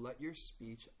he says, let your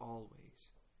speech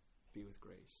always be with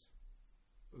grace.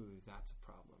 Ooh, that's a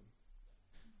problem.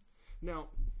 Now,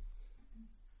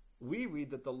 we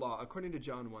read that the law, according to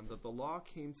John 1, that the law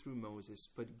came through Moses,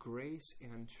 but grace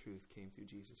and truth came through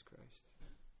Jesus Christ.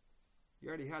 You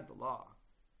already had the law,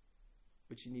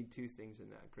 but you need two things in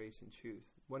that, grace and truth.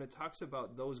 When it talks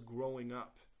about those growing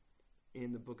up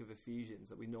in the book of Ephesians,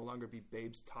 that we no longer be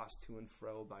babes tossed to and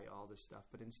fro by all this stuff,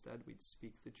 but instead we'd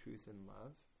speak the truth in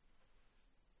love.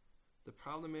 The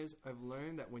problem is, I've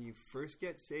learned that when you first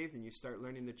get saved and you start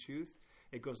learning the truth,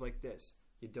 it goes like this.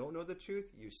 You don't know the truth,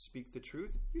 you speak the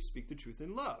truth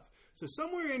in love. So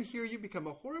somewhere in here you become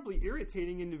a horribly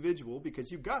irritating individual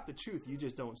because you got the truth, you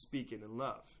just don't speak it in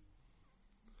love.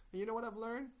 And you know what I've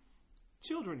learned?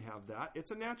 Children have that.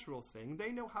 It's a natural thing.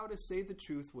 They know how to say the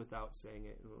truth without saying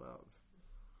it in love.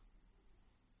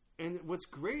 And what's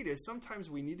great is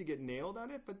sometimes we need to get nailed on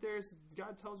it, but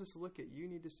God tells us, look, you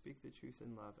need to speak the truth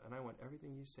in love. And I want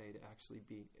everything you say to actually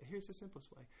be, here's the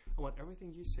simplest way. I want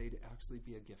everything you say to actually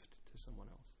be a gift to someone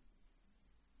else.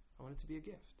 I want it to be a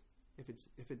gift. If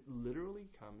it literally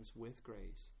comes with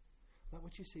grace, let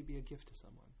what you say be a gift to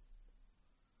someone.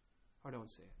 Or don't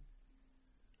say it.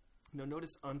 Now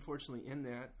notice, unfortunately, in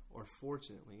that, or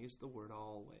fortunately, is the word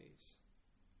always.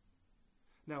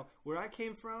 Now, where I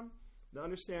came from, to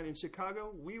understand, in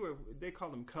Chicago, they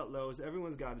call them cutlows.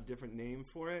 Everyone's got a different name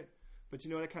for it. But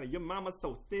you know that kind of, your mama's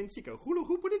so thin, she can hula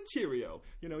hoop with a Cheerio.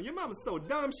 You know, your mama's so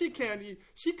dumb, she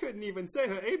couldn't even say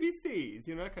her ABCs.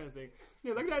 You know, that kind of thing. You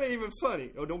know, like, that ain't even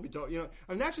funny. Oh, don't be joking. You know,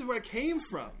 and that's just where I came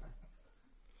from.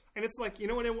 And it's like, you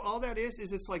know what all that is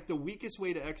it's like the weakest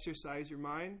way to exercise your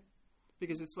mind.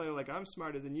 Because it's like I'm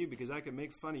smarter than you because I can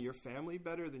make fun of your family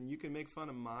better than you can make fun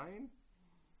of mine.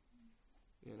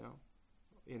 You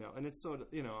know, and it's sort of,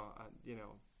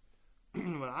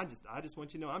 well, I just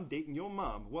want you to know I'm dating your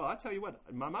mom. Well, I tell you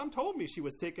what, my mom told me she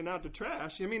was taking out the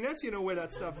trash. I mean, that's, where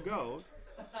that stuff goes.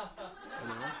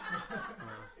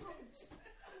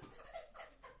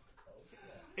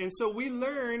 And so we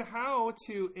learn how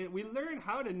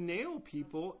to nail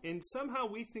people, and somehow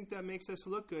we think that makes us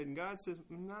look good. And God says,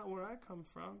 not where I come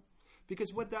from.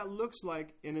 Because what that looks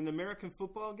like in an American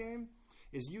football game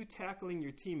is you tackling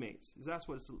your teammates. That's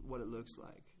what it looks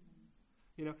like.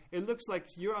 It looks like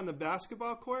you're on the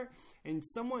basketball court and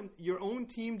your own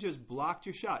team just blocked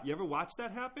your shot. You ever watch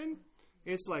that happen?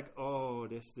 It's like, oh,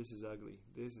 this is ugly.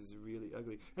 This is really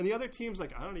ugly. And the other team's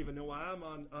like, I don't even know why I'm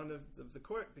on the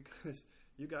court because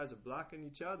you guys are blocking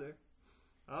each other.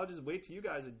 I'll just wait till you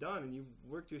guys are done and you've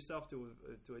worked yourself to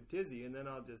a tizzy, and then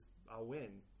I'll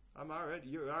win.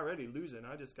 You're already losing.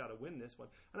 I just got to win this one.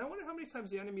 And I wonder how many times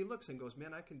the enemy looks and goes,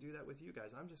 man, I can do that with you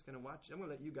guys. I'm just going to watch. I'm going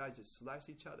to let you guys just slice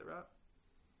each other up.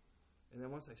 And then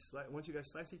once you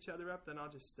guys slice each other up, then I'll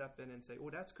just step in and say, oh,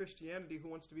 that's Christianity. Who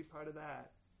wants to be part of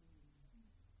that?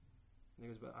 And he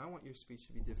goes, but I want your speech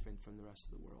to be different from the rest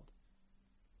of the world.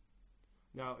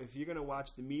 Now, if you're going to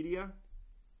watch the media,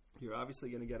 you're obviously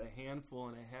going to get a handful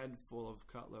and a head full of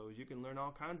cutlows. You can learn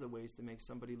all kinds of ways to make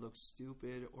somebody look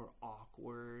stupid or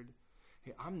awkward.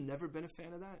 Hey, I've never been a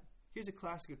fan of that. Here's a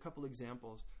couple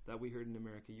examples that we heard in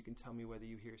America. You can tell me whether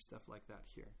you hear stuff like that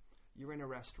here. You're in a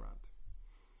restaurant,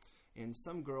 and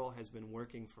some girl has been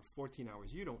working for 14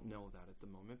 hours. You don't know that at the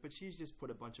moment, but she's just put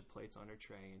a bunch of plates on her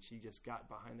tray, and she just got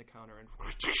behind the counter, and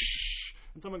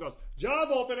someone goes, job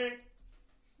opening!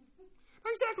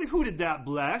 Exactly who did that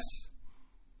bless?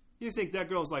 You think that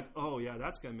girl's like, oh, yeah,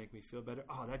 that's going to make me feel better.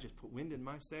 Oh, that just put wind in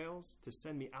my sails to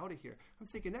send me out of here. I'm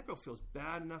thinking that girl feels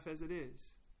bad enough as it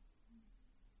is.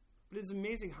 But it's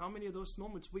amazing how many of those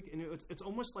moments it's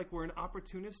almost like we're an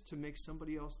opportunist to make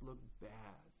somebody else look bad.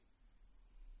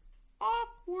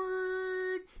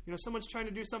 Awkward. Someone's trying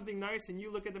to do something nice and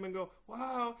you look at them and go,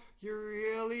 wow, you're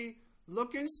really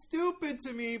looking stupid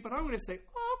to me. But I'm going to say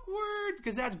awkward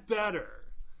because that's better.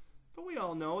 But we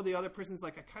all know the other person's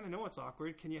like, I kind of know it's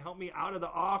awkward. Can you help me out of the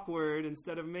awkward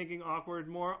instead of making awkward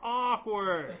more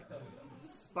awkward?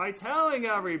 By telling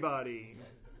everybody.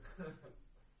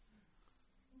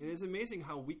 It is amazing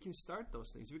how we can start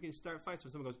those things. We can start fights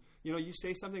when someone goes, you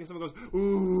say something and someone goes,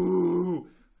 ooh,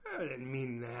 I didn't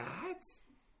mean that.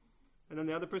 And then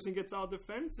the other person gets all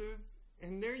defensive,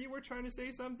 and there you were trying to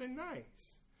say something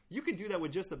nice. You can do that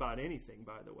with just about anything,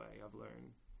 by the way, I've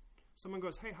learned. Someone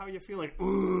goes, hey, how are you feeling?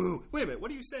 Ooh, wait a minute,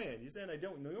 what are you saying? You're saying I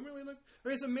don't normally look?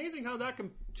 It's amazing how that can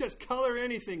just color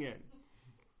anything in.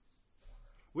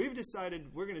 We've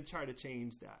decided we're going to try to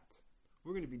change that.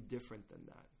 We're going to be different than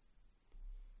that.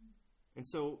 And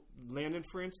so Landon,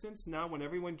 for instance, now when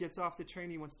everyone gets off the train,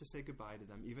 he wants to say goodbye to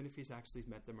them, even if he's actually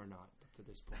met them or not up to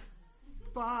this point.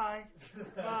 Bye.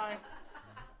 Bye.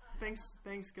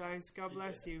 Thanks, guys. God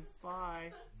bless you.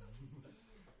 Bye.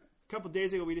 A couple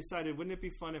days ago, we decided, wouldn't it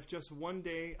be fun if just one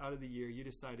day out of the year you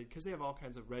decided, because they have all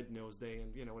kinds of Red Nose Day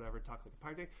and whatever, Talk Like a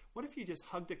Pirate Day. What if you just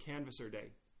hugged a canvasser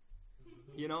day?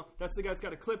 That's the guy that's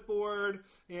got a clipboard,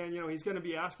 and he's going to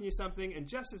be asking you something, and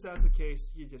just as that's the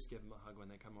case, you just give him a hug when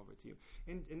they come over to you.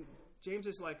 And James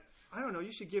is like, I don't know,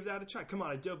 you should give that a try. Come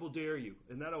on, I double dare you.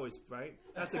 Isn't that always right?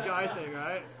 That's a guy thing,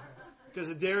 right? Because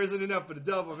a dare isn't enough, but a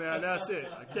double, man, that's it.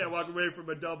 I can't walk away from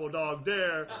a double dog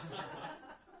dare.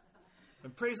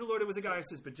 And praise the Lord, it was a guy who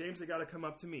says, but James, they got to come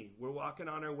up to me. We're walking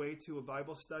on our way to a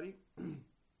Bible study,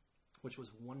 which was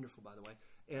wonderful, by the way.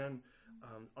 And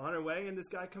on our way, and this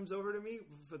guy comes over to me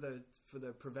for the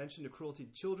prevention to cruelty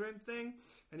to children thing.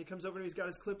 And he comes over and he's got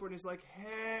his clipboard and he's like,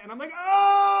 hey. And I'm like,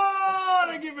 oh!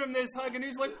 And I give him this hug and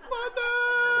he's like,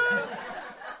 Mother!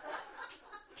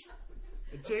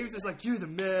 And James is like, you're the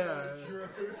man.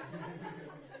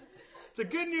 The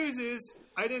good news is,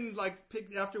 I didn't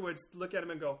pick afterwards, look at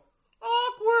him and go,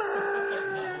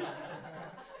 awkward!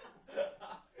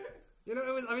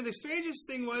 The strangest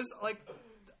thing was,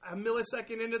 a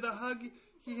millisecond into the hug,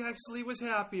 he actually was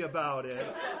happy about it.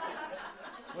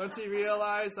 Once he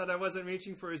realized that I wasn't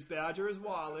reaching for his badge or his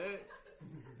wallet,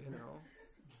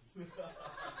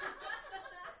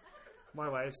 My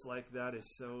wife's like, that is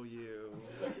so you.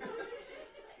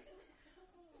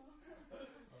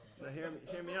 Now hear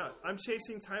me out. I'm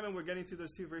chasing time and we're getting through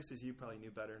those two verses. You probably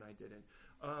knew better and I didn't.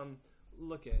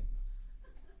 Look at,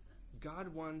 God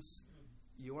wants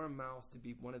your mouth to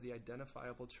be one of the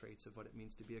identifiable traits of what it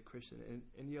means to be a Christian.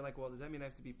 And you're like, well, does that mean I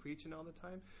have to be preaching all the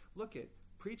time? Look at,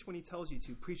 preach when he tells you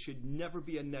to. Preach should never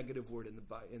be a negative word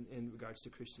in regards to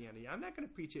Christianity. I'm not going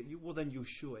to preach it. Well, then you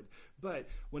should. But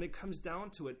when it comes down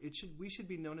to it, we should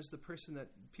be known as the person that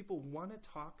people want to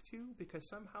talk to, because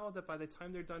somehow that by the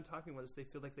time they're done talking with us, they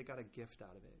feel like they got a gift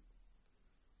out of it.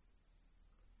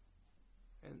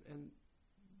 And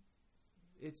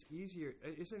it's easier.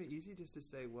 Isn't it easy just to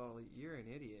say, well, you're an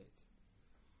idiot?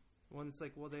 When it's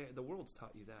like, well, the world's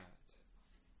taught you that.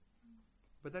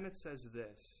 But then it says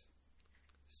this,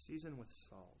 season with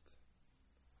salt.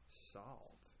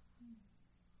 Salt?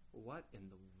 What in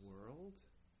the world?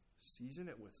 Season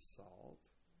it with salt?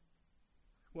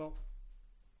 Well,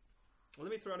 let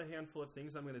me throw out a handful of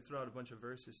things. I'm going to throw out a bunch of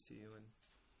verses to you and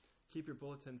keep your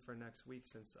bulletin for next week,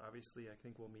 since obviously I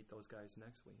think we'll meet those guys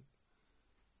next week.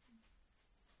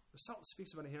 Salt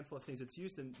speaks about a handful of things. It's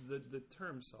used in the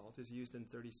term salt is used in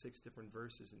 36 different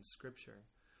verses in Scripture.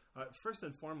 First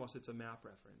and foremost, it's a map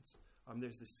reference.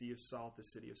 There's the Sea of Salt, the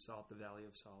City of Salt, the Valley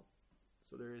of Salt.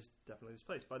 So there is definitely this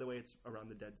place. By the way, it's around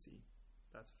the Dead Sea.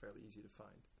 That's fairly easy to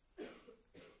find.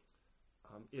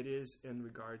 It is in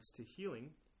regards to healing.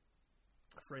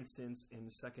 For instance, in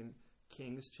 2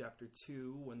 Kings chapter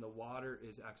 2, when the water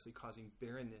is actually causing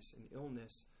barrenness and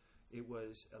illness, it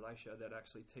was Elisha that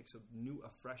actually takes a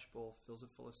fresh bowl, fills it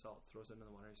full of salt, throws it in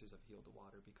the water, and says, I've healed the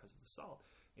water because of the salt.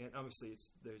 And obviously it's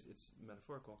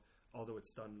metaphorical, although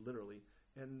it's done literally.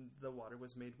 And the water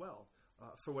was made well.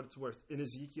 For what it's worth, in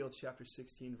Ezekiel chapter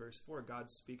 16, verse 4, God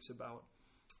speaks about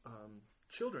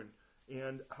children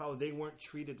and how they weren't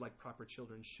treated like proper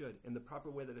children should. And the proper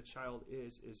way that a child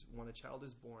is when a child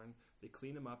is born, they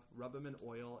clean them up, rub them in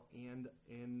oil and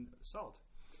in salt.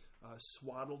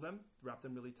 Swaddle them, wrap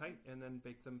them really tight, and then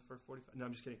bake them for 45... No,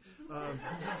 I'm just kidding.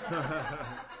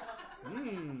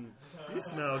 You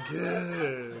smell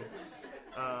good.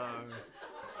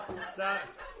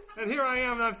 And here I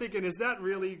am, and I'm thinking, is that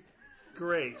really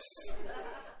grace?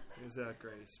 Is that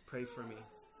grace? Pray for me.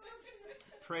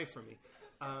 Pray for me.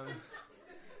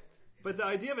 But the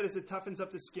idea of it is it toughens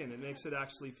up the skin. It makes it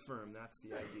actually firm. That's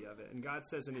the idea of it. And God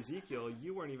says in Ezekiel,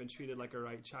 you weren't even treated like a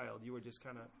right child. You were just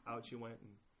kind of out you went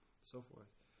and so forth.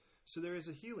 So there is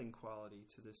a healing quality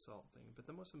to this salt thing. But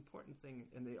the most important thing,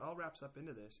 and it all wraps up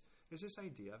into this, is this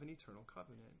idea of an eternal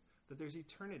covenant. That there's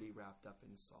eternity wrapped up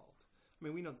in salt. I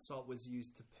mean, we know that salt was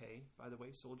used to pay, by the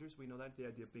way, soldiers. We know that, the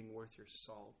idea of being worth your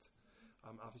salt.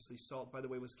 Obviously, salt, by the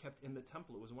way, was kept in the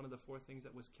temple. It was one of the 4 things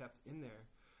that was kept in there.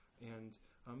 And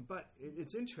but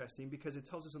it's interesting because it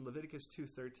tells us in Leviticus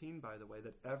 2:13, by the way,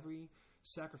 that every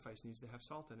sacrifice needs to have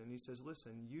salt in it. And he says,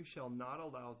 listen, you shall not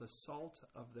allow the salt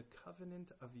of the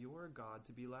covenant of your God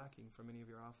to be lacking from any of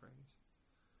your offerings.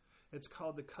 It's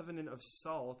called the covenant of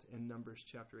salt in Numbers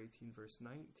chapter 18, verse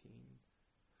 19.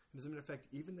 As a matter of fact,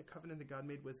 even the covenant that God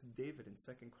made with David in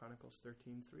 2 Chronicles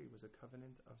 13:3 was a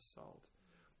covenant of salt.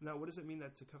 Now, what does it mean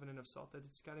that it's a covenant of salt? That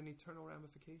it's got an eternal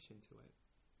ramification to it.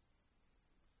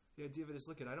 The idea of it is,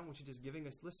 look, I don't want you just giving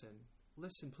us, listen,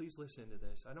 please listen to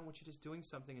this. I don't want you just doing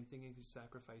something and thinking it's a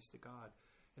sacrifice to God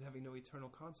and having no eternal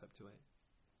concept to it.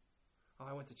 Oh,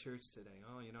 I went to church today.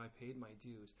 Oh, I paid my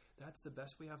dues. That's the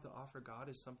best we have to offer God,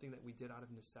 is something that we did out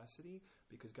of necessity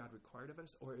because God required of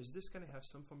us? Or is this going to have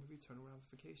some form of eternal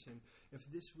ramification? If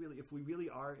we really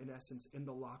are, in essence, in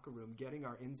the locker room, getting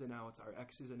our ins and outs, our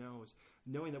X's and O's,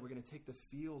 knowing that we're going to take the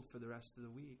field for the rest of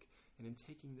the week, and in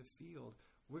taking the field,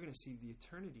 we're going to see the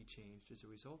eternity changed as a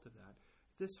result of that.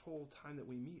 This whole time that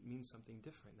we meet means something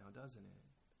different now, doesn't it?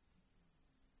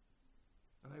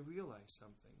 And I realize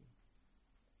something.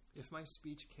 If my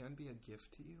speech can be a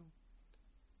gift to you,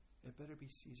 it better be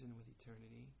seasoned with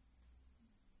eternity.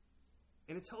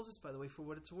 And it tells us, by the way, for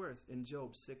what it's worth, in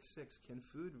Job 6:6, can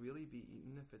food really be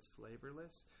eaten if it's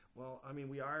flavorless? Well, I mean,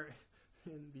 we are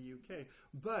in the UK,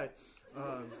 but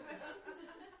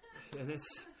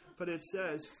but it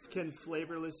says, can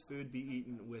flavorless food be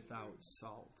eaten without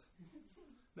salt?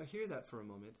 Now hear that for a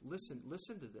moment. Listen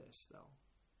to this, though.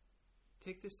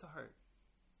 Take this to heart.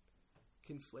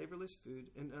 Can flavorless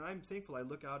food, and I'm thankful, I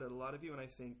look out at a lot of you and I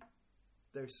think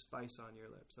there's spice on your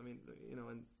lips. I mean,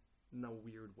 in no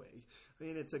weird way. I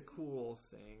mean, it's a cool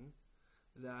thing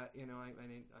that,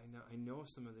 I know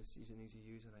some of the seasonings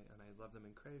you use and I love them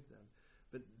and crave them.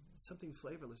 But something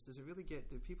flavorless,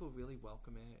 do people really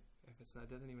welcome it if it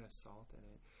doesn't even have salt in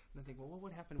it? And I think, well, what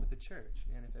would happen with the church?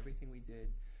 And if everything we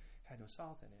did had no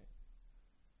salt in it?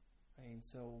 I mean,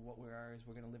 so what we're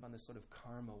going to live on this sort of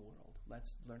karma world.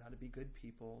 Let's learn how to be good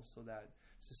people so that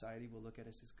society will look at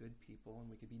us as good people and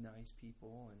we could be nice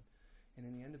people. And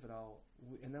in the end of it all,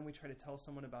 and then we try to tell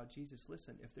someone about Jesus.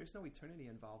 Listen, if there's no eternity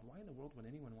involved, why in the world would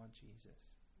anyone want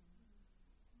Jesus?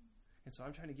 And so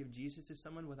I'm trying to give Jesus to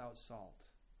someone without salt.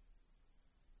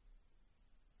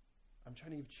 I'm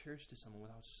trying to give church to someone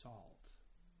without salt.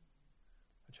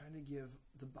 I'm trying to give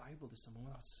the Bible to someone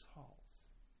without salt.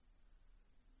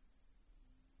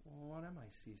 Well, what am I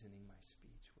seasoning my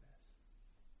speech with?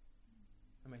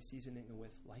 Am I seasoning it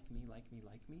with like me, like me,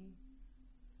 like me?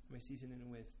 Am I seasoning it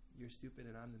with you're stupid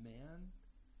and I'm the man?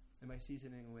 Am I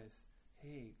seasoning it with,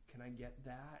 hey, can I get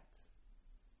that?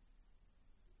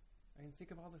 I mean, think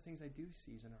of all the things I do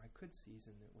season or I could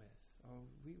season it with, or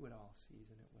we would all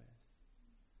season it with.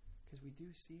 Because we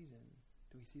do season.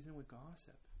 Do we season it with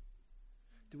gossip?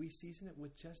 Do we season it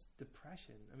with just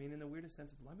depression? I mean, in the weirdest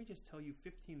sense of, let me just tell you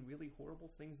 15 really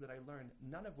horrible things that I learned,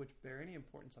 none of which bear any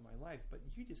importance on my life, but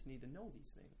you just need to know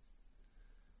these things.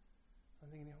 I'm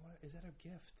thinking, is that a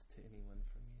gift to anyone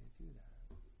for me to do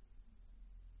that?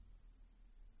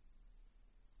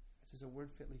 It says a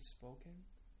word fitly spoken,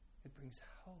 it brings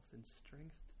health and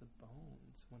strength to the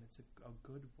bones when it's a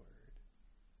good word.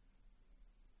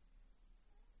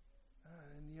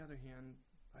 On the other hand,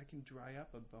 I can dry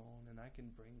up a bone and I can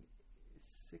bring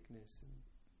sickness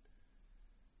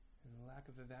and lack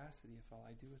of vivacity if all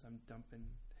I do is I'm dumping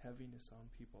heaviness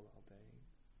on people all day.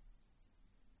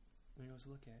 And he goes,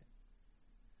 look at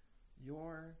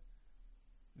your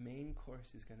main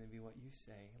course is going to be what you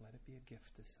say. Let it be a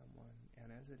gift to someone.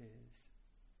 And as it is,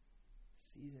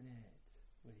 season it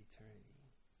with eternity.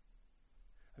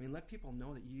 I mean, let people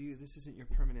know that this isn't your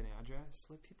permanent address.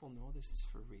 Let people know this is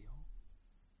for real.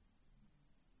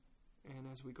 And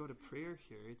as we go to prayer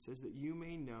here, it says that you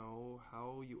may know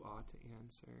how you ought to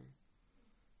answer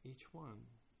each one.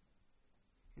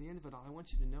 In the end of it all, I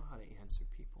want you to know how to answer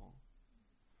people.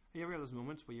 You ever have those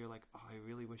moments where you're like, oh, I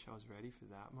really wish I was ready for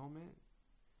that moment?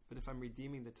 But if I'm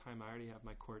redeeming the time, I already have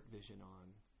my court vision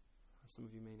on. Some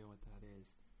of you may know what that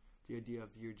is. The idea of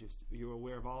you're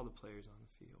aware of all the players on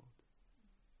the field.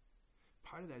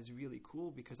 Part of that is really cool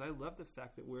because I love the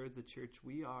fact that we're the church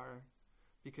we are,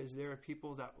 because there are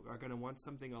people that are going to want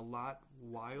something a lot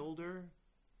wilder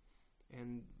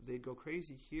and they'd go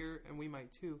crazy here, and we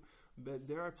might too. But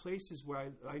there are places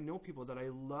where I know people that I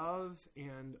love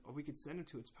and we could send them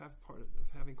to. It's part of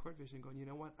having court vision, going, you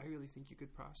know what, I really think you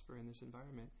could prosper in this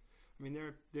environment. I mean,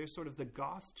 there's sort of the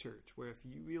goth church where if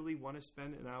you really want to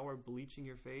spend an hour bleaching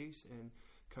your face and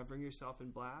covering yourself in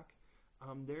black,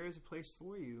 there is a place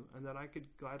for you and that I could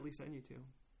gladly send you to.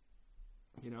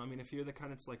 You know, I mean, if you're the kind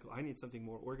that's like, I need something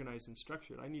more organized and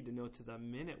structured, I need to know to the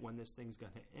minute when this thing's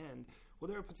going to end. Well,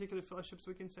 there are particular fellowships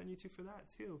we can send you to for that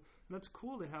too. And that's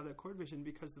cool to have that court vision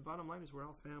because the bottom line is we're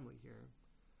all family here.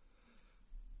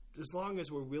 As long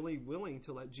as we're really willing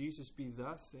to let Jesus be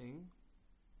the thing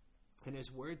and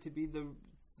His Word to be the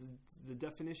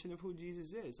definition of who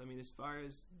Jesus is. I mean, as far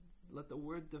as let the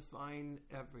Word define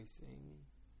everything.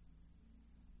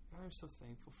 I'm so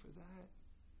thankful for that.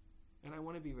 And I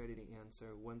want to be ready to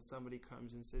answer when somebody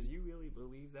comes and says, you really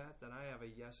believe that? That I have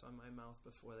a yes on my mouth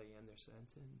before they end their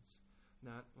sentence.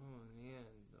 Not, oh man,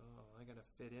 I got to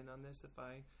fit in on this if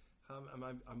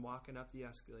I'm walking up the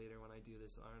escalator when I do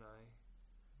this, aren't I?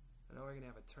 I know we're going to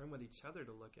have a term with each other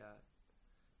to look at.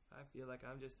 I feel like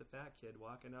I'm just a fat kid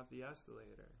walking up the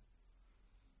escalator.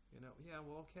 Yeah,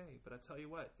 well, okay. But I tell you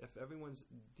what, if everyone's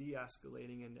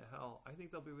de-escalating into hell, I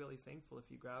think they'll be really thankful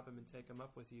if you grab them and take them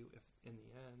up with you. If in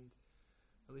the end,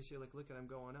 at least you're like, look at I'm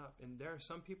going up. And there are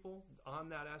some people on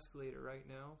that escalator right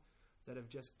now that have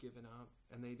just given up,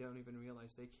 and they don't even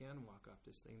realize they can walk up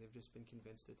this thing. They've just been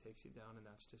convinced it takes you down, and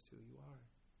that's just who you are.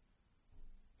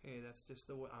 Hey, that's just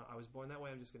the way I was born that way.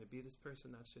 I'm just going to be this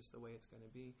person. That's just the way it's going to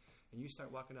be. And you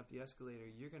start walking up the escalator,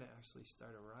 you're going to actually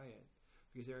start a riot.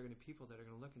 Because there are going to be people that are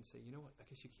going to look and say, you know what, I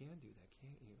guess you can do that,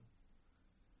 can't you?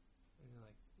 And you're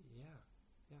like, yeah,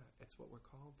 it's what we're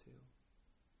called to.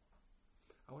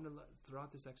 I want to,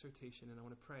 throughout this exhortation, and I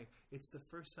want to pray. It's the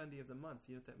first Sunday of the month.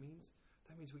 You know what that means?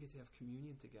 That means we get to have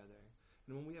communion together.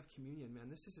 And when we have communion, man,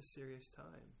 this is a serious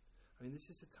time. I mean, this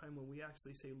is a time when we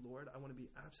actually say, Lord, I want to be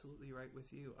absolutely right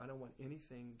with you. I don't want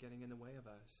anything getting in the way of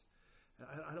us.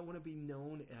 I don't want to be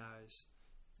known as,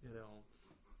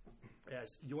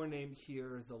 as your name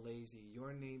here, the lazy,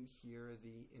 your name here,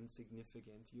 the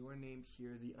insignificant, your name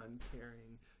here, the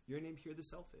uncaring, your name here, the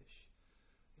selfish,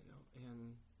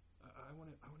 and I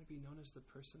want to be known as the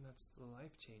person that's the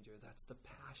life changer, that's the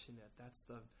passionate, that's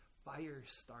the fire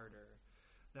starter,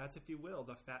 that's, if you will,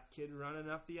 the fat kid running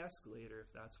up the escalator,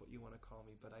 if that's what you want to call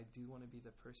me. But I do want to be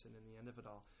the person in the end of it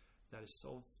all that is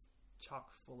so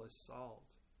chock full of salt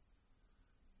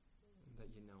that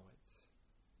you know it.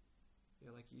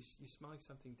 You're like, you smell like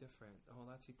something different. Oh,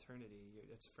 that's eternity.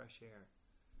 It's fresh air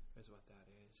is what that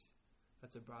is.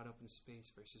 That's a broad open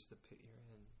space versus the pit you're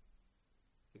in.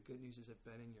 The good news is I've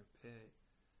been in your pit,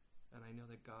 and I know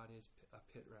that God is a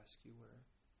pit rescuer.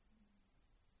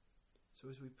 So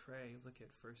as we pray, look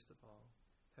at, first of all,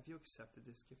 have you accepted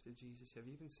this gift of Jesus? Have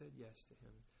you even said yes to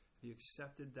him? Have you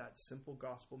accepted that simple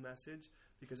gospel message?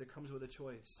 Because it comes with a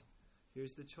choice.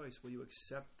 Here's the choice. Will you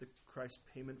accept the Christ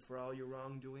payment for all your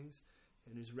wrongdoings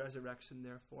and his resurrection,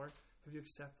 therefore? Have you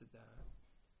accepted that?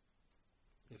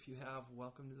 If you have,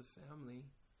 welcome to the family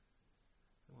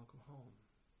and welcome home.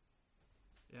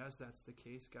 As that's the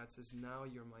case, God says, now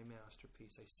you're my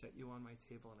masterpiece. I set you on my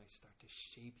table and I start to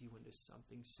shape you into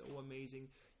something so amazing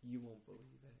you won't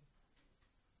believe it.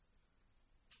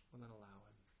 Well, then allow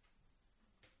him.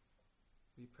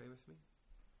 Will you pray with me?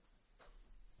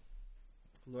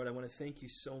 Lord, I want to thank you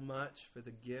so much for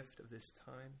the gift of this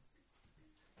time.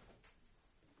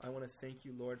 I want to thank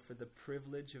you, Lord, for the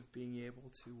privilege of being able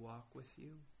to walk with you,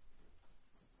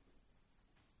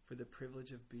 for the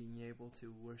privilege of being able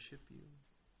to worship you,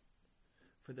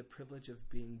 for the privilege of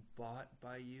being bought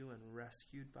by you and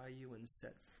rescued by you and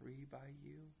set free by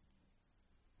you.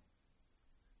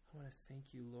 I want to thank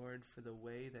you, Lord, for the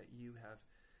way that you have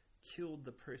killed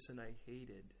the person I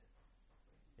hated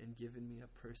and given me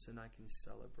a person I can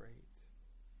celebrate.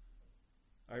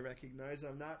 I recognize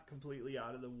I'm not completely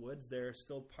out of the woods. There are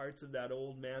still parts of that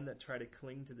old man that try to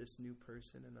cling to this new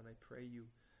person, and I pray you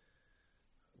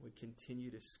would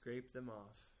continue to scrape them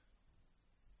off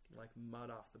like mud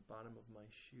off the bottom of my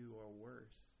shoe, or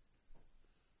worse.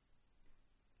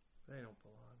 They don't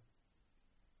belong.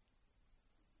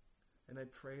 And I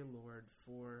pray, Lord,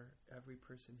 for every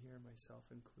person here, myself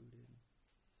included,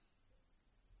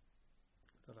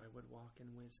 that I would walk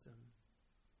in wisdom,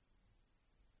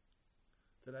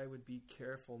 that I would be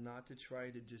careful not to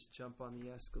try to just jump on the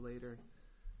escalator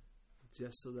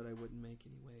just so that I wouldn't make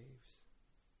any waves,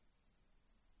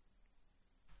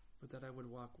 but that I would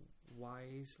walk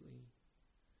wisely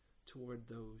toward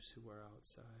those who are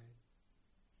outside.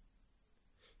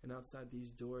 And outside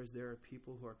these doors, there are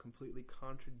people who are completely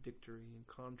contradictory and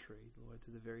contrary, Lord,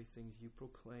 to the very things you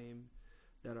proclaim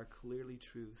that are clearly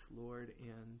truth, Lord.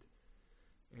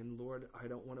 And Lord, I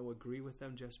don't want to agree with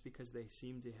them just because they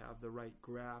seem to have the right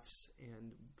graphs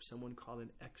and someone called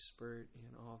an expert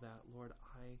and all that. Lord,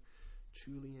 I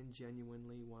truly and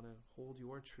genuinely want to hold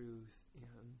your truth,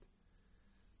 and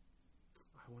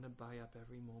I want to buy up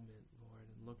every moment, Lord,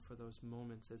 and look for those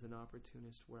moments as an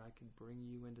opportunist where I can bring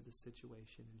you into the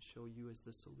situation and show you as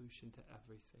the solution to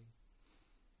everything.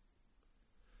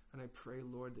 And I pray,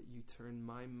 Lord, that you turn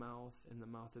my mouth and the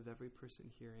mouth of every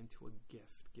person here into a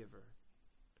gift giver.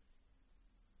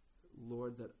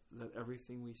 Lord, that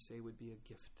everything we say would be a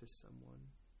gift to someone.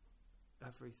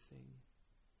 Everything.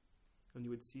 And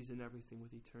you would season everything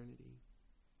with eternity.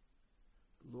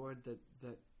 Lord,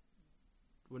 that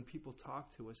when people talk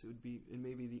to us, it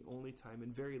may be the only time,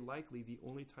 and very likely the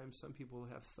only time some people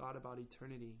have thought about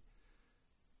eternity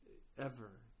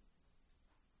ever.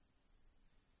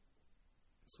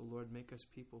 So Lord, make us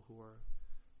people who are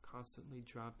constantly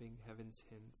dropping heaven's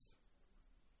hints.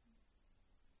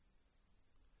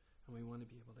 And we want to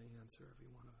be able to answer every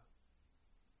one of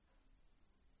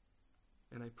them.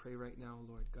 And I pray right now,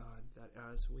 Lord God, that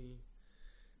as we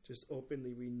just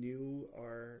openly renew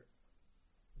our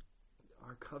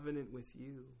covenant with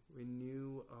you,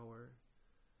 renew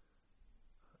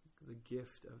the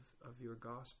gift of your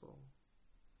gospel,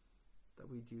 that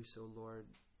we do so, Lord,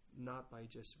 not by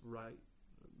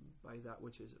by that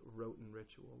which is rote and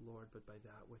ritual, Lord, but by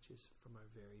that which is from our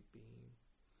very being.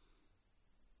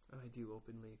 And I do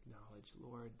openly acknowledge,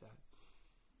 Lord,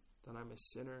 that I'm a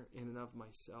sinner in and of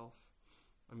myself.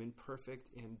 I'm imperfect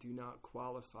and do not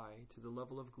qualify to the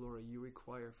level of glory you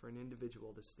require for an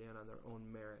individual to stand on their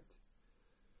own merit.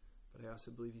 But I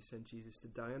also believe you sent Jesus to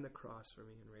die on the cross for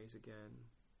me and raise again.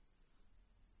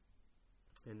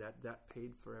 And that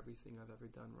paid for everything I've ever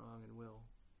done wrong and will.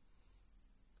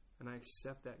 And I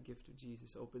accept that gift of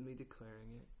Jesus, openly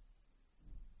declaring it,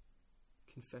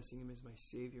 confessing him as my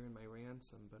Savior and my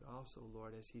ransom, but also,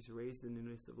 Lord, as he's raised the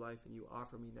newness of life and you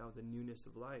offer me now the newness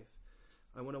of life,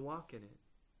 I want to walk in it.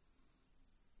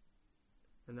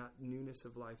 And that newness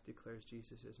of life declares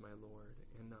Jesus as my Lord,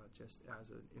 and not just as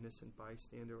an innocent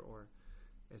bystander or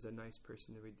as a nice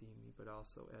person to redeem me, but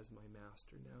also as my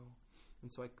master now.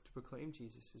 And so I proclaim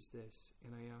Jesus as this,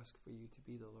 and I ask for you to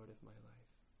be the Lord of my life.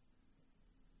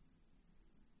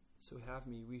 So have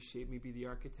me, reshape me, be the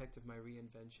architect of my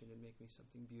reinvention, and make me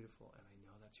something beautiful, and I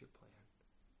know that's your plan.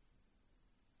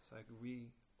 So I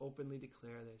openly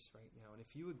declare this right now, and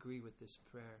if you agree with this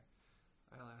prayer,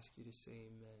 I'll ask you to say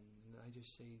amen. And I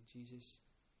just say, Jesus,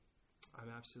 I'm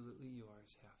absolutely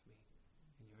yours. Have me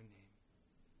in your name.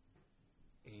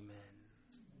 Amen.